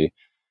stories, they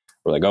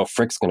were like, "Oh,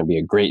 Frick's going to be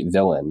a great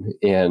villain,"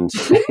 and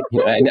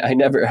I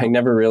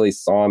never really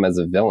saw him as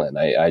a villain.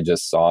 I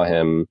just saw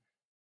him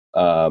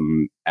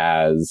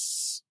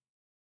as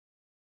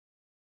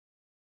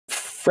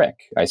Frick.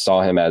 I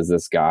saw him as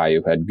this guy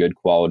who had good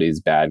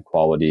qualities, bad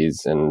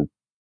qualities, and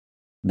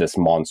this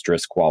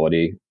monstrous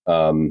quality,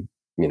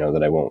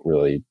 that I won't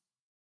really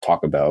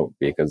talk about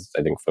because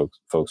I think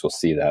folks will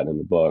see that in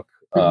the book.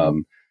 Mm-hmm.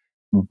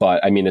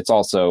 But I mean, it's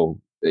also,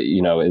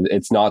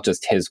 it's not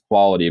just his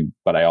quality,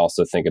 but I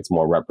also think it's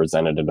more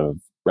representative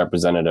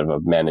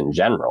of men in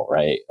general,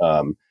 right?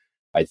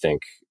 I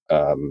think,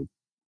 so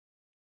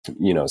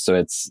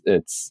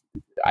it's.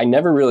 I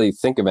never really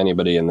think of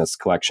anybody in this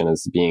collection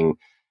as being,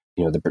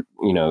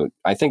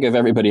 I think of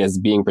everybody as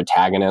being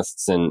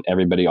protagonists and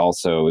everybody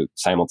also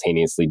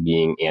simultaneously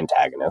being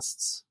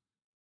antagonists.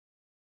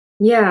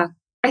 Yeah,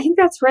 I think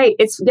that's right.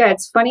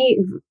 It's funny.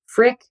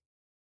 Frick,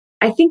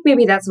 I think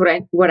maybe that's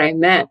what I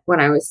meant when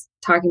I was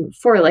talking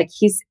before. Like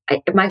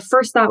my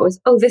first thought was,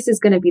 oh, this is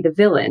going to be the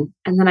villain.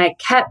 And then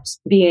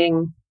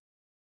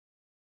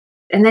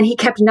he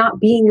kept not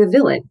being the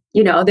villain.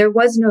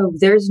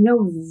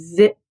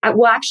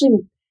 Well, actually,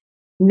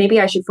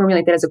 maybe I should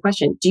formulate that as a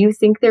question. Do you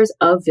think there's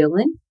a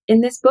villain in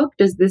this book?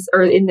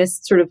 Or in this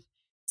sort of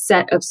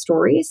set of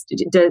stories?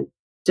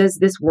 Does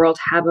this world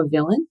have a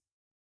villain?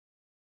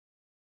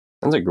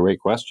 That's a great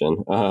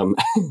question.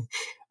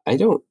 I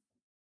don't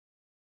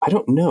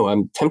know.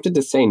 I'm tempted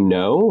to say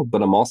no,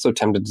 but I'm also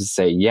tempted to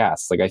say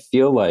yes. Like I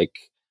feel like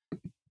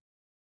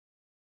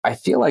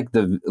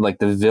the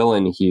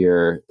villain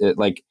here,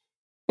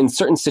 in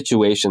certain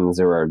situations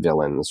there are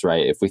villains,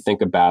 right? If we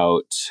think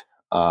about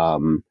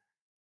the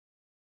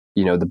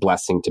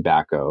blessing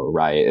tobacco,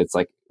 right? It's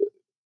like,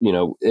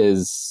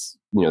 is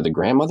the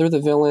grandmother the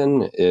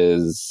villain?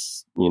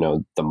 Is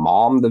the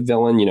mom the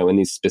villain? In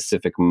these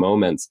specific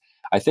moments,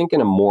 I think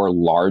in a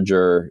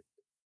larger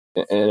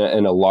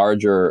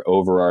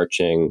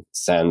overarching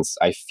sense,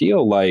 I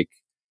feel like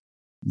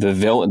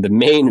the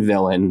main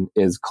villain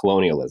is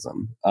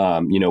colonialism.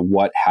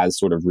 What has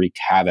sort of wreaked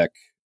havoc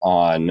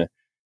on,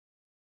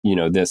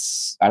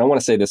 this, I don't want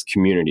to say this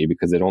community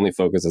because it only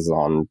focuses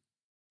on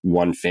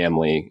one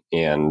family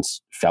and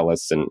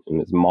Fellis and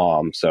his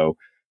mom. So,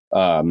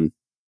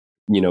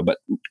 but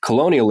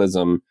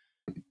colonialism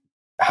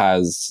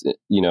has,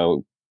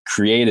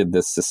 created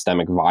this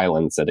systemic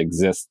violence that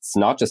exists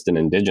not just in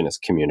indigenous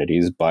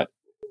communities, but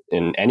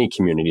in any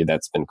community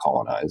that's been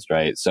colonized,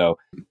 right? So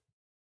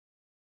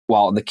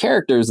while the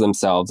characters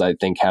themselves, I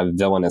think, have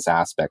villainous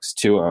aspects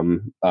to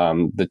them,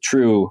 the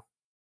true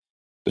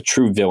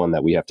villain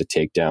that we have to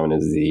take down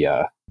is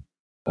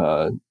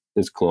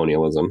is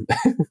colonialism.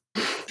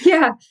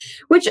 Yeah,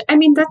 which, I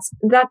mean, that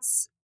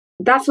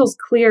feels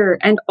clear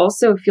and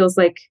also feels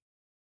like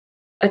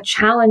a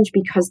challenge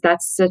because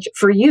that's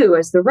for you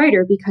as the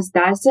writer, because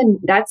that's a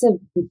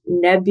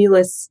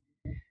nebulous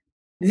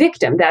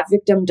victim. That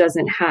victim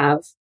doesn't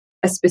have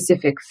a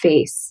specific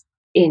face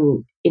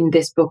in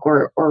this book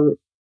or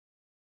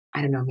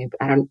I don't know,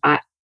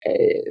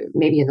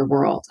 maybe in the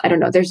world. I don't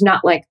know. There's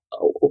not like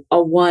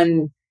a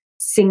one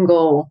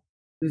single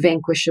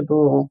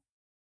vanquishable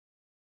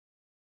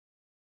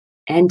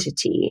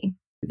entity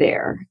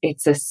there.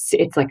 It's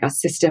like a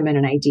system and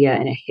an idea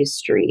and a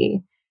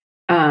history,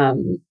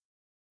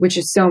 which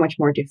is so much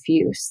more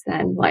diffuse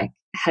than like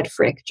had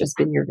Frick just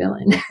been your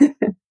villain.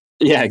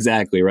 Yeah,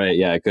 exactly. Right.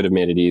 Yeah. I could have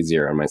made it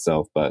easier on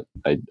myself, but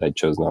I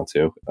chose not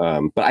to.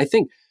 But I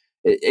think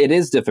it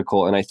is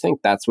difficult. And I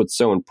think that's what's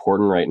so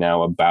important right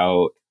now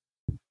about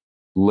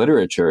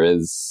literature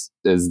is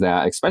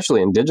that,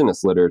 especially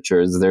indigenous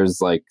literatures,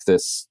 there's like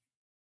this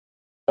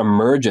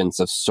emergence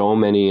of so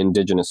many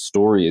indigenous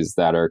stories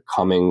that are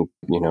coming,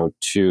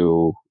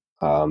 to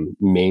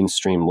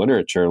mainstream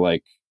literature.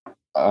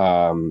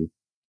 I'll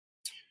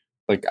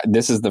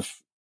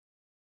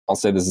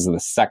say this is the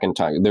second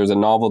time. There's a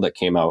novel that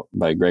came out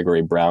by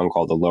Gregory Brown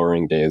called The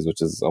Lowering Days,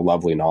 which is a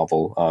lovely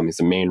novel. He's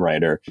a Maine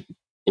writer,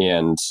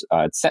 and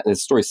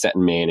his story's set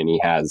in Maine, and he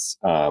has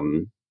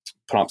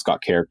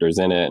Penobscot characters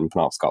in it and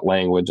Penobscot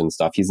language and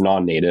stuff. He's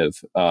non-native.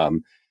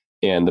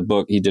 And the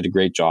book, he did a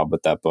great job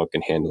with that book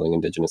and handling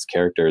indigenous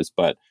characters.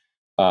 But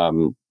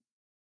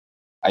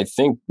I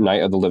think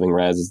Night of the Living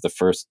Rez is the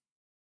first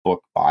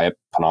book by a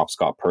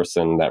Penobscot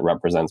person that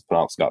represents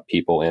Penobscot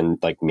people in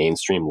like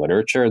mainstream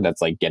literature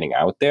that's like getting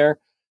out there.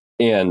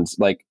 And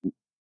like,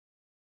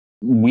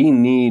 we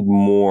need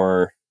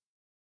more,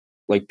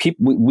 like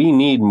we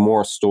need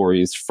more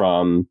stories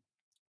from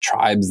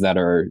tribes that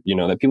are,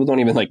 that people don't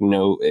even like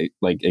know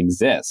like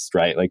exist,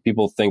 right? Like,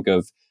 people think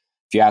of,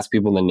 if you ask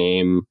people to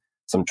name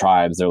some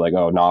tribes, they're like,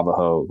 oh,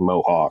 Navajo,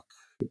 Mohawk,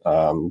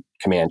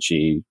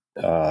 Comanche.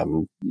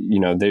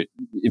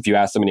 If you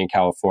ask somebody in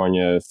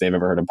California if they've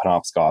ever heard of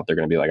Penobscot, they're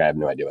going to be like, I have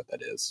no idea what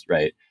that is,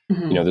 right?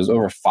 Mm-hmm. There's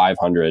over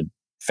 500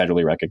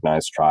 federally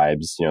recognized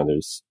tribes.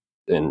 There's,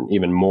 and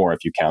even more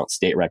if you count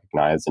state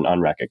recognized and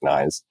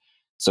unrecognized.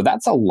 So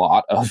that's a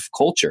lot of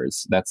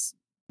cultures that's,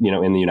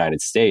 in the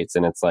United States.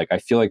 And it's like, I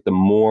feel like the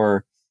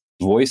more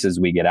voices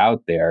we get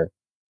out there,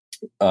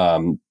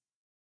 the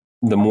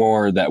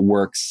more that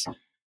works,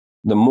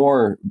 the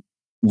more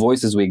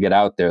voices we get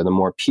out there, the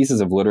more pieces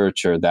of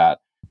literature that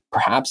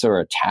perhaps are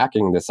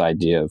attacking this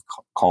idea of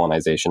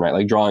colonization, right?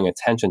 Like drawing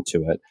attention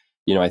to it.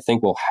 I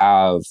think we'll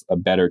have a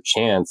better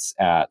chance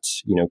at,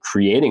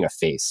 creating a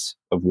face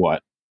of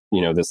what,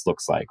 this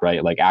looks like,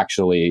 right? Like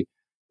actually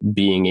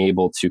being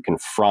able to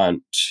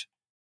confront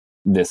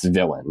this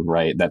villain,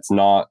 right? That's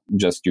not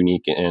just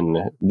unique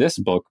in this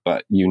book,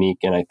 but unique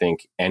in, I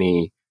think,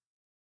 any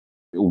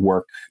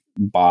work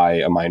by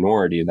a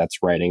minority that's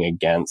writing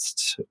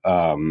against,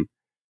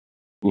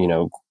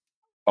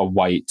 a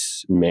white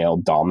male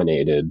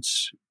dominated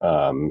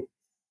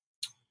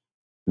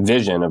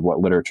vision of what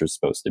literature is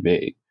supposed to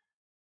be.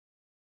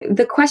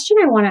 The question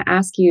I want to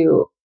ask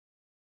you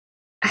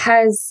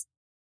has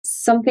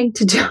something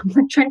to do.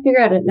 I'm trying to figure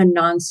out a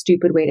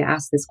non-stupid way to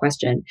ask this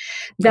question.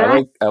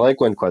 I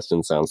like when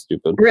questions sound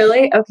stupid.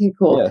 Really? Okay,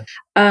 cool.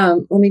 Yeah.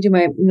 Let me do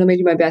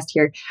my best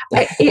here.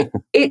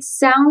 It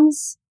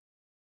sounds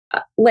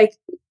like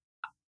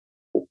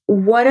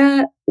what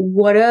a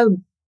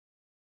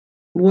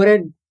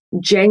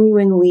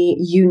genuinely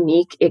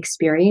unique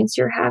experience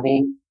you're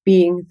having,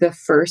 being the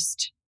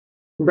first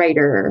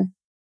writer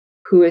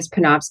who is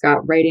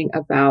Penobscot, writing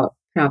about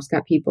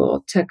Penobscot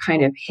people, to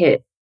kind of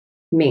hit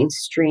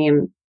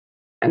mainstream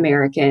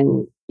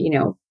American,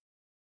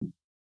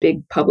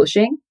 big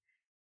publishing.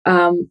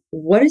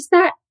 What does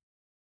that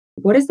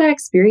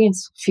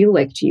experience feel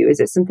like to you?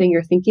 Is it something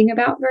you're thinking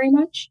about very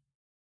much?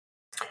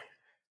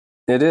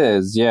 It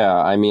is, yeah.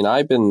 I mean,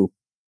 I've been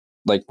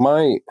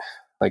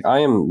I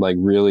am like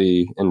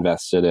really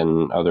invested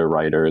in other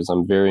writers.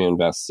 I'm very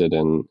invested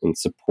in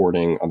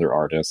supporting other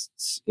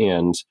artists.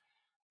 And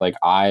like,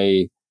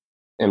 I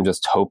am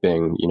just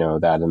hoping,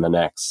 that in the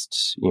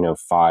next,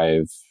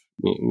 5,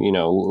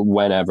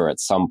 whenever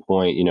at some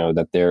point,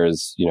 that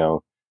there's,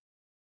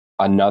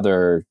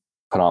 another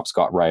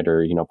Penobscot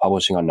writer,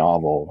 publishing a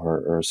novel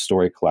or a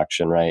story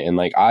collection. Right. And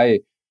I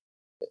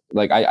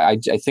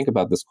think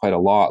about this quite a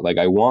lot. Like,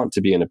 I want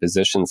to be in a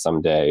position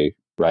someday,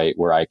 right,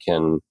 where I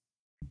can,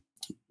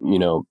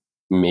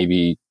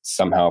 maybe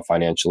somehow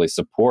financially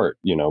support,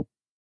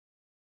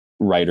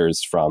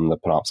 writers from the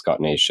Penobscot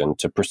Nation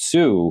to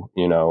pursue,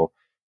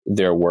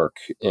 their work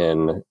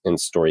in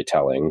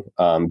storytelling,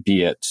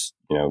 be it,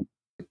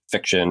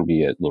 fiction,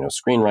 be it,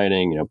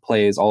 screenwriting,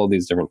 plays, all of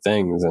these different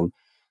things. And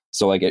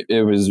so like,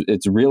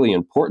 it's really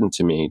important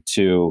to me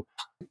to,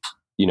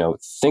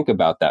 think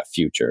about that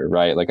future,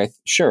 right? Like, I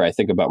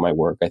think about my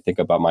work, I think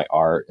about my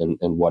art and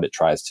what it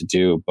tries to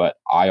do, but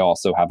I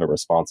also have a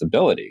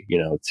responsibility,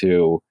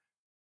 to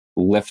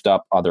lift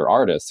up other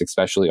artists,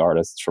 especially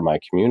artists from my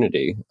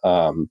community.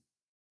 And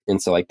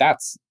so like, that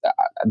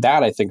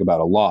I think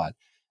about a lot,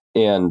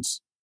 and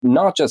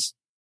not just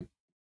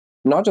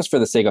for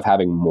the sake of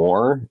having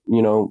more,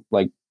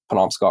 like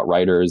Penobscot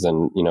writers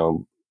and,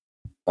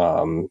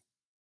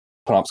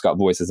 Penobscot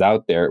voices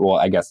out there. Well,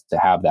 I guess to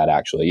have that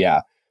actually.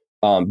 Yeah.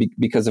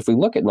 Because if we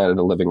look at Night of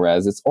the Living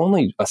Res, it's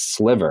only a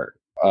sliver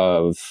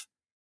of,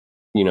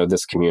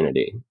 this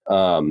community.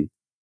 And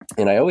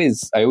I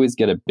always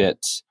get a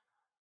bit,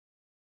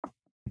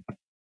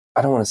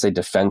 I don't want to say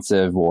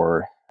defensive,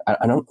 or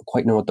I don't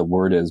quite know what the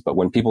word is, but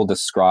when people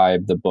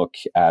describe the book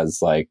as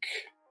like,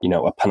 a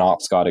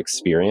Penobscot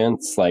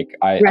experience, like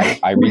I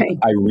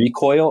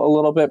recoil a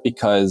little bit,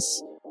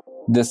 because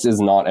this is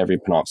not every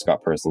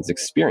Penobscot person's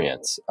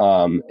experience.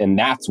 And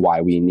that's why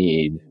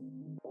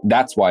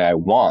I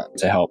want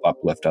to help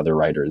uplift other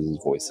writers'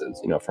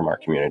 voices, from our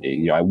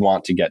community. I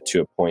want to get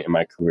to a point in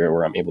my career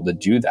where I'm able to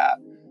do that.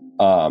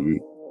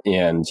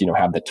 And,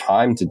 have the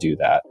time to do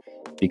that,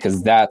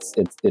 because it's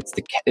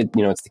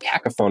the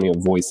cacophony of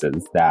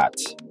voices that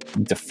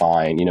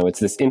define, it's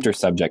this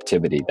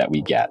intersubjectivity that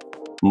we get,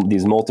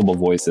 these multiple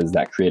voices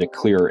that create a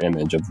clearer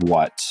image of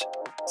what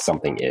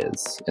something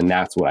is. And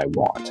that's what I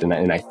want.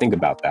 And I think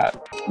about that,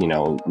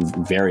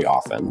 very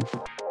often.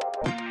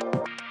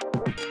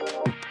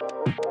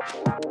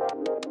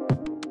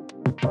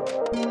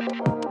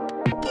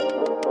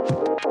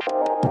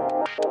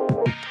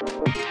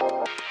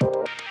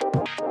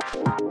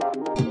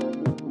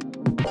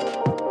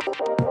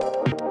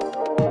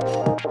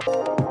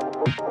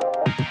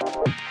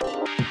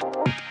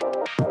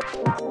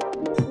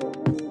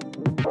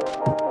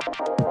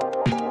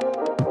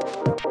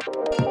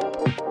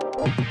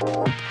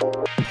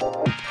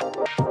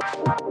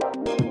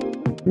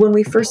 when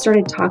we first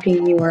started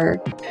talking, you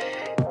were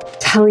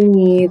telling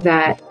me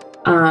that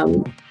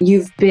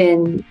you've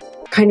been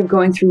kind of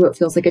going through what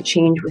feels like a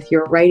change with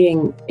your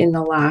writing in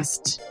the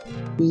last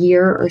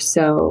year or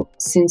so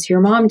since your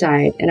mom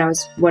died. And I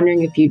was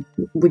wondering if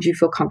would you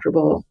feel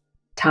comfortable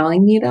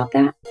telling me about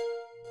that?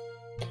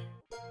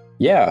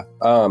 Yeah.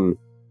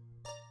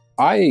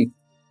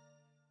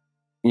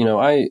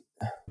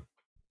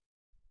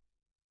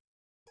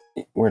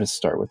 Where to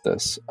start with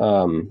this?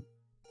 When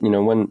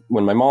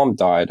my mom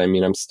died, I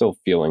mean, I'm still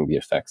feeling the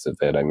effects of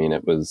it. I mean,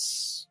 it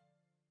was,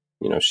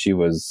 she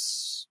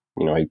was,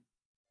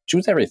 she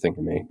was everything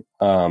to me.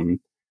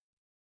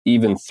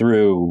 Even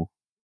through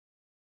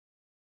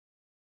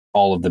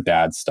all of the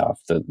bad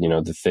stuff,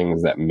 the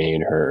things that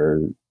made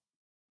her,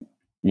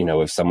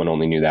 if someone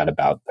only knew that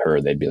about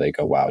her, they'd be like,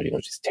 oh, wow,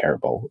 she's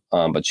terrible.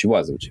 But she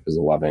wasn't. She was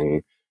a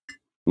loving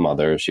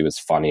mother. She was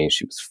funny.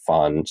 She was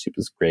fun. She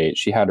was great.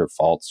 She had her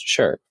faults,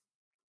 sure.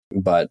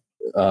 But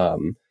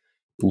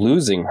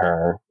losing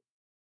her,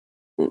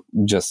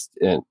 just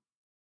it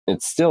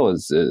still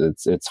is.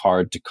 It's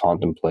hard to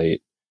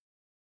contemplate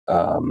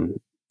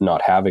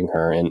not having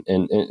her, and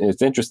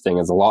it's interesting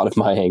as a lot of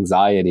my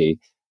anxiety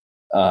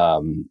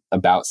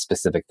about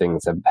specific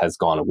things has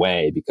gone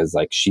away, because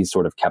like she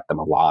sort of kept them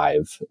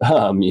alive.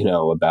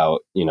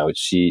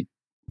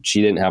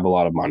 She didn't have a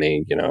lot of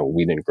money.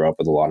 We didn't grow up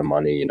with a lot of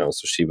money.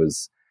 So she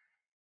was,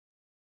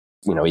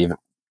 even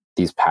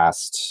these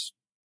past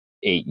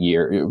 8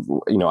 years,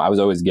 I was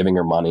always giving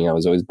her money. I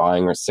was always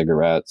buying her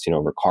cigarettes. If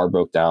her car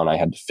broke down, I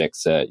had to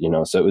fix it.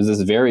 So it was this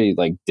very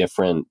like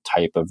different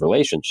type of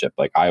relationship.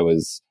 Like I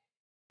was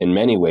in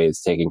many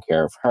ways taking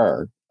care of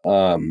her,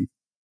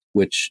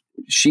 which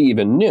she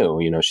even knew.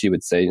 She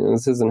would say,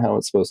 this isn't how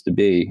it's supposed to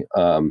be.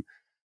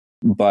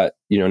 But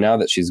now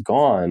that she's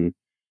gone,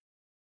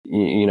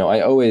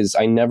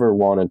 I never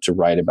wanted to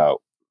write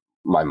about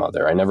my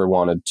mother. I never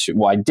wanted to,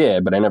 well, I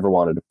did, but I never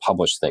wanted to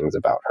publish things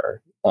about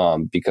her,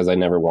 because I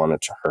never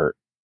wanted to hurt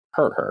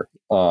her.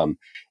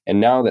 And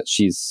now that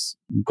she's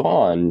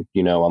gone,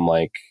 I'm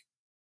like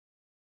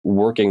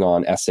working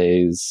on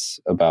essays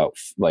about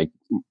like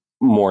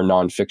more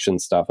nonfiction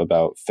stuff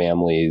about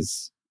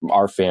families,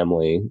 our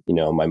family,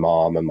 my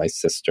mom and my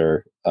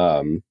sister.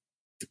 And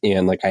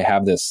like, I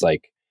have this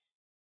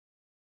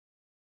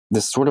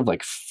sort of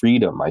like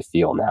freedom I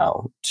feel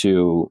now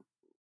to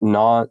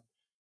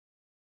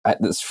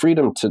this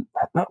freedom to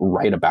not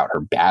write about her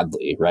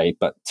badly, right?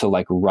 But to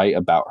like write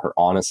about her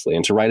honestly,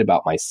 and to write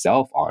about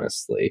myself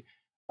honestly.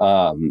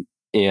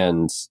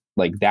 And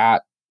like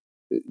that,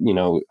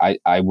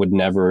 I would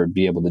never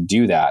be able to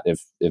do that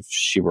if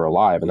she were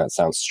alive. And that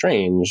sounds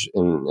strange.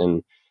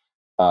 And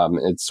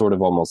it's sort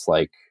of almost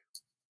like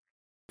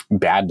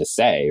bad to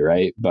say,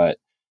 right? But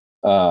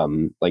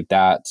like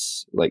that,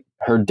 like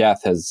her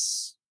death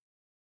has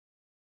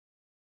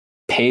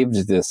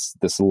paved this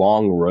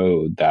long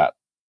road that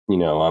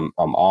I'm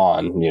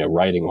on,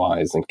 writing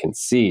wise, and can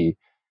see.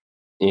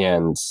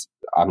 And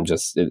I'm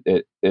just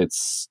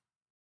it's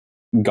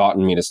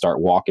gotten me to start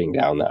walking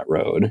down that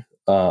road.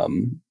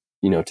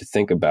 To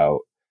think about,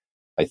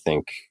 I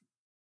think,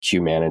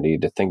 humanity,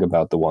 to think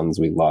about the ones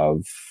we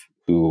love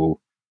who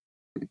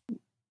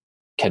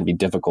can be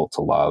difficult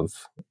to love,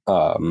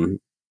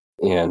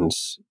 and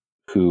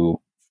who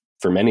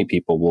for many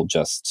people will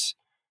just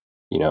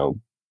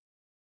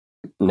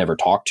never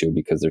talk to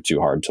because they're too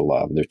hard to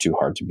love, they're too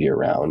hard to be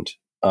around.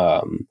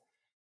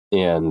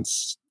 And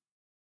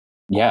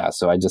yeah,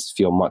 so I just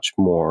feel much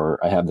more,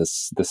 I have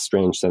this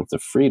strange sense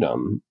of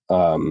freedom,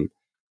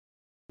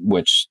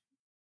 which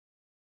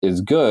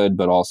is good,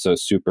 but also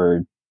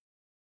super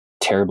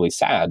terribly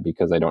sad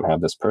because I don't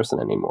have this person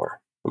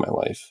anymore in my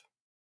life.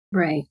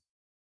 Right.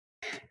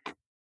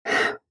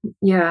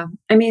 Yeah.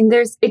 I mean,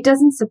 it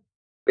doesn't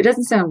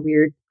sound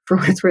weird, for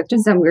what it's worth. It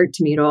doesn't sound weird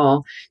to me at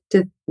all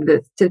to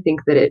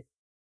think that it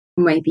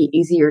might be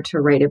easier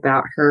to write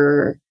about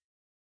her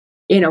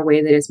in a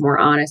way that is more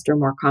honest or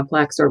more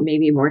complex, or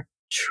maybe more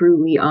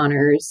truly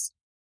honors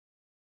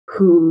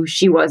who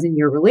she was in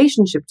your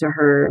relationship to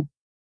her,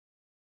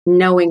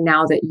 knowing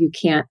now that you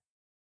can't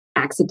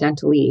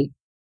accidentally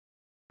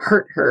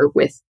hurt her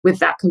with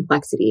that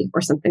complexity or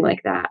something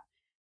like that.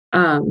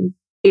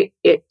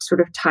 It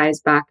sort of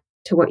ties back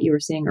to what you were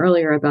saying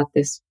earlier about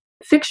this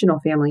fictional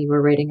family you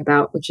were writing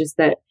about, which is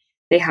that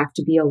they have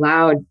to be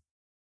allowed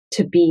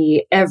to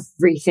be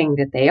everything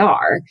that they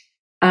are,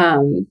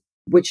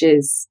 which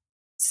is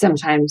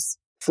sometimes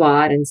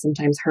flawed and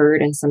sometimes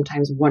hurt and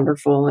sometimes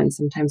wonderful and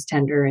sometimes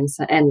tender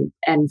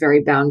and very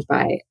bound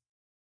by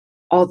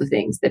all the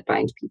things that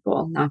bind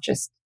people, not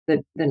just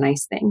the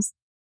nice things.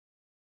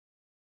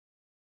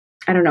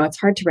 I don't know. It's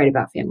hard to write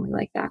about family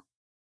like that.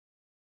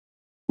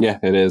 Yeah,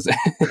 it is.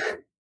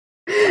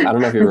 I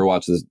don't know if you ever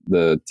watched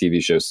the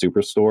TV show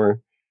Superstore.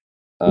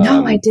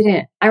 No, I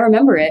didn't. I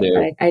remember it,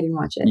 but I didn't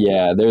watch it.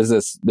 Yeah, there's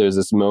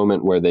this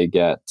moment where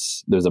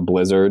there's a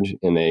blizzard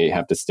and they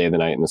have to stay the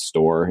night in the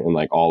store, and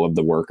like all of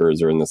the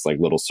workers are in this like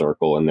little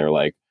circle, and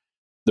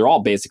they're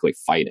all basically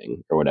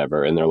fighting or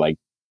whatever, and they're like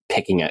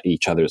picking at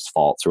each other's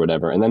faults or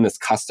whatever. And then this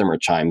customer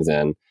chimes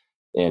in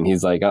And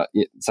he's like,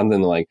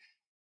 something like,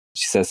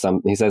 he says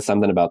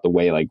something about the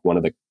way like one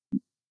of the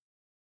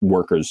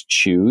workers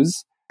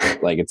chews,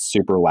 like it's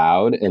super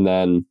loud. And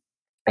then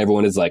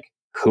everyone is like,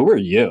 who are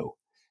you?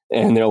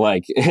 And they're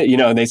like,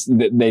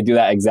 they do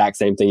that exact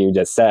same thing you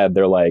just said.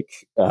 They're like,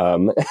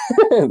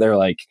 they're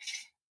like,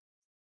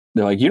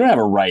 you don't have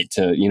a right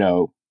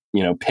to,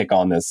 pick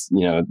on this,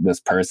 this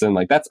person.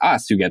 Like, that's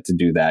us who get to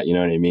do that. You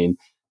know what I mean?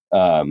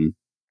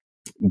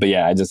 But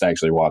yeah, I just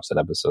actually watched that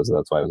episode, so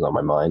that's why it was on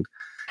my mind.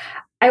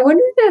 I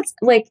wonder if that's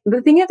like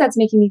the thing that's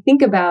making me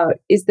think about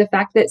is the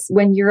fact that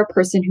when you're a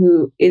person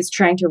who is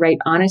trying to write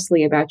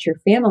honestly about your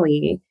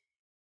family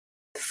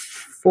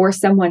for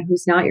someone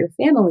who's not your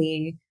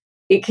family,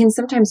 it can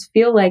sometimes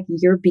feel like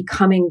you're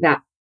becoming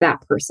that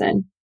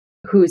person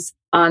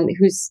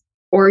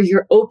or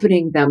you're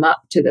opening them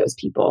up to those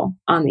people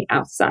on the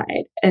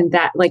outside. And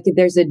that like,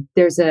 there's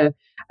a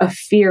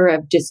fear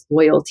of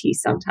disloyalty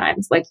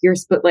sometimes. Like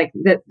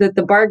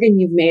the bargain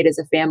you've made as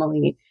a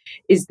family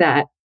is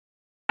that,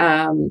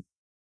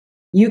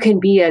 you can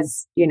be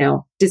as,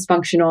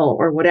 dysfunctional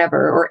or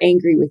whatever, or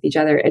angry with each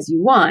other as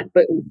you want,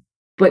 but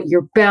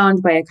you're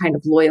bound by a kind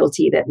of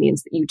loyalty that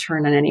means that you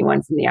turn on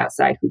anyone from the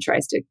outside who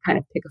tries to kind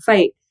of pick a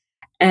fight.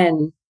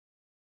 And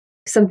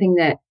something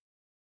that,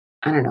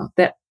 I don't know,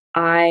 that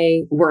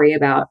I worry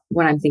about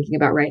when I'm thinking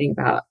about writing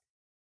about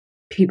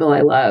people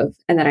I love,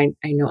 and that I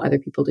know other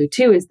people do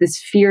too, is this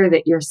fear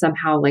that you're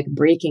somehow like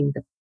breaking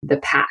the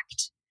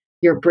pact.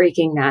 You're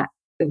breaking that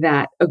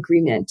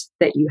agreement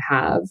that you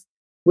have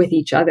with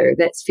each other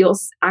that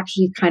feels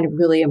actually kind of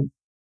really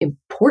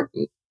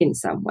important in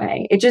some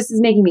way. It just is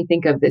making me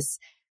think of this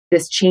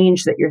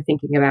change that you're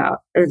thinking about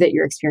or that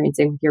you're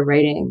experiencing with your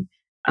writing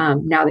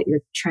now that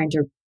you're trying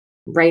to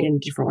write in a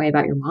different way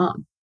about your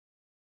mom.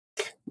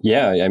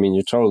 Yeah, I mean,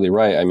 you're totally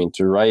right. I mean,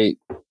 to write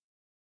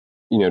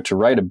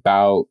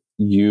about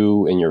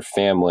you and your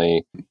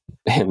family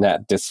and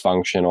that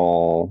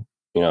dysfunctional,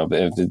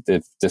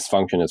 if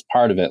dysfunction is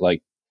part of it,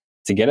 like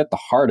to get at the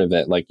heart of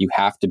it, like you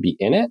have to be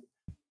in it.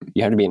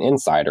 You have to be an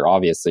insider,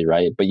 obviously,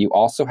 right? But you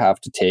also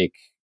have to take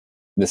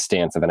the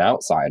stance of an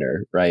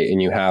outsider, right?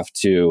 And you have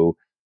to,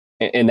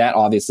 and that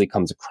obviously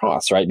comes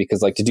across, right?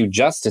 Because like to do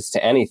justice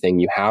to anything,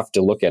 you have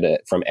to look at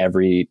it from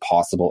every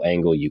possible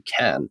angle you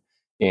can.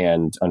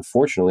 And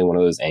unfortunately, one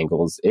of those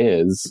angles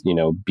is,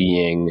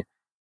 being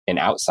an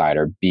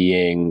outsider,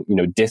 being,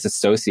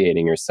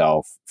 disassociating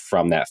yourself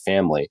from that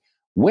family,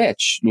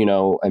 which,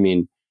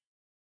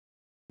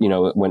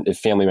 if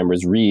family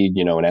members read,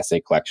 an essay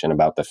collection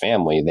about the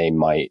family, they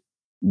might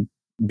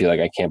be like,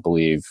 I can't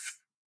believe,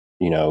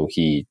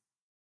 he,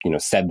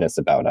 said this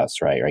about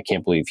us, right? Or I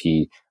can't believe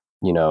he,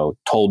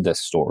 told this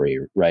story,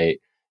 right?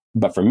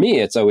 But for me,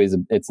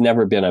 it's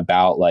never been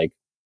about like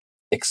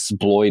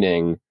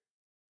exploiting,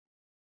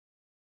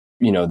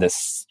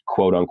 this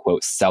quote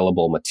unquote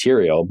sellable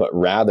material, but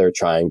rather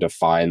trying to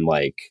find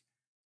like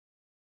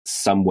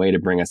some way to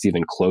bring us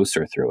even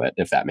closer through it,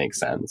 if that makes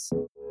sense.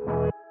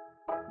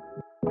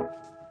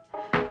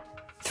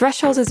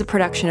 Threshold is a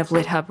production of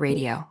LitHub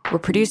Radio. We're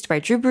produced by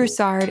Drew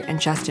Broussard and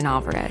Justin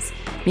Alvarez.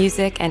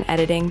 Music and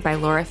editing by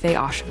Laura Faye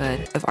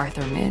Oshwood of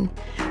Arthur Moon.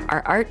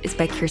 Our art is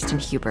by Kirsten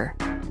Huber.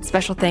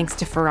 Special thanks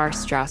to Farrar,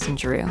 Strauss, and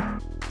Giroux.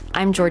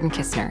 I'm Jordan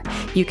Kistner.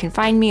 You can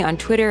find me on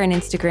Twitter and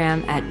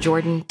Instagram at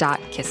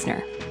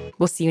jordan.kistner.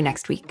 We'll see you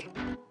next week.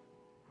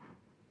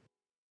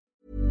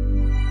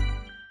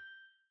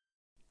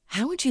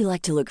 How would you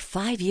like to look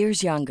 5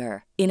 years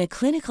younger? In a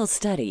clinical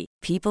study,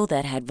 people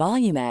that had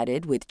volume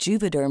added with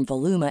Juvederm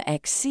Voluma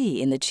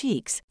XC in the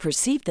cheeks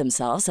perceived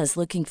themselves as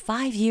looking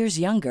 5 years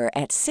younger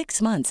at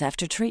 6 months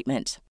after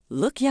treatment.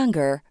 Look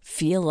younger,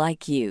 feel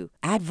like you.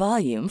 Add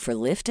volume for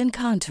lift and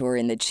contour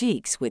in the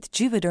cheeks with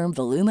Juvederm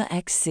Voluma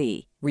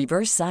XC.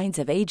 Reverse signs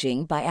of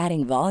aging by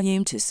adding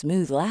volume to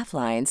smooth laugh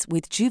lines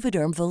with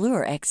Juvederm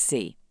Volure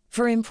XC.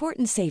 For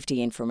important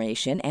safety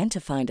information and to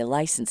find a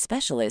licensed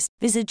specialist,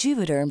 visit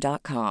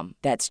Juvederm.com.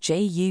 That's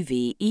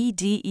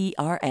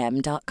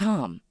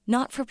JUVEDERM.com.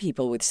 Not for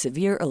people with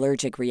severe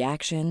allergic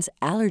reactions,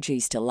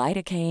 allergies to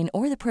lidocaine,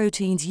 or the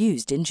proteins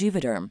used in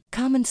Juvederm.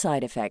 Common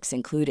side effects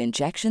include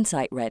injection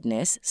site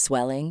redness,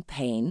 swelling,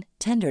 pain,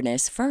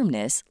 tenderness,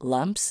 firmness,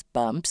 lumps,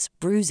 bumps,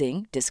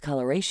 bruising,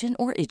 discoloration,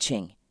 or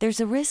itching.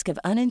 There's a risk of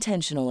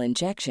unintentional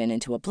injection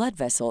into a blood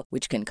vessel,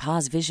 which can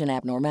cause vision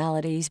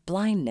abnormalities,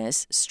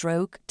 blindness,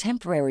 stroke,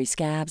 temporary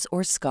scabs,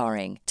 or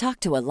scarring. Talk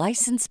to a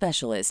licensed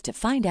specialist to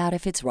find out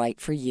if it's right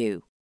for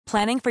you.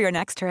 Planning for your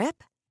next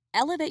trip?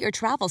 Elevate your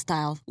travel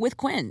style with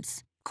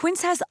Quince.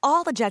 Quince has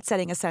all the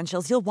jet-setting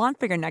essentials you'll want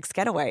for your next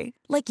getaway,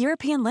 like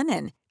European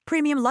linen,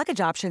 premium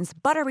luggage options,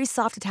 buttery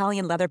soft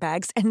Italian leather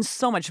bags, and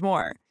so much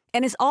more.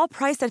 And is all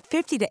priced at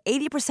 50 to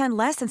 80%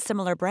 less than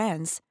similar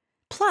brands.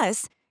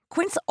 Plus,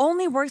 Quince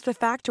only works with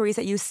factories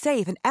that use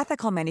safe and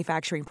ethical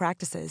manufacturing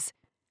practices.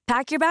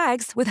 Pack your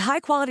bags with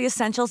high-quality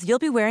essentials you'll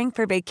be wearing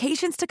for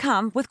vacations to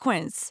come with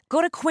Quince.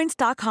 Go to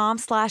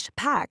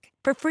quince.com/pack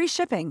for free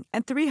shipping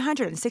and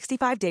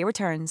 365-day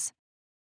returns.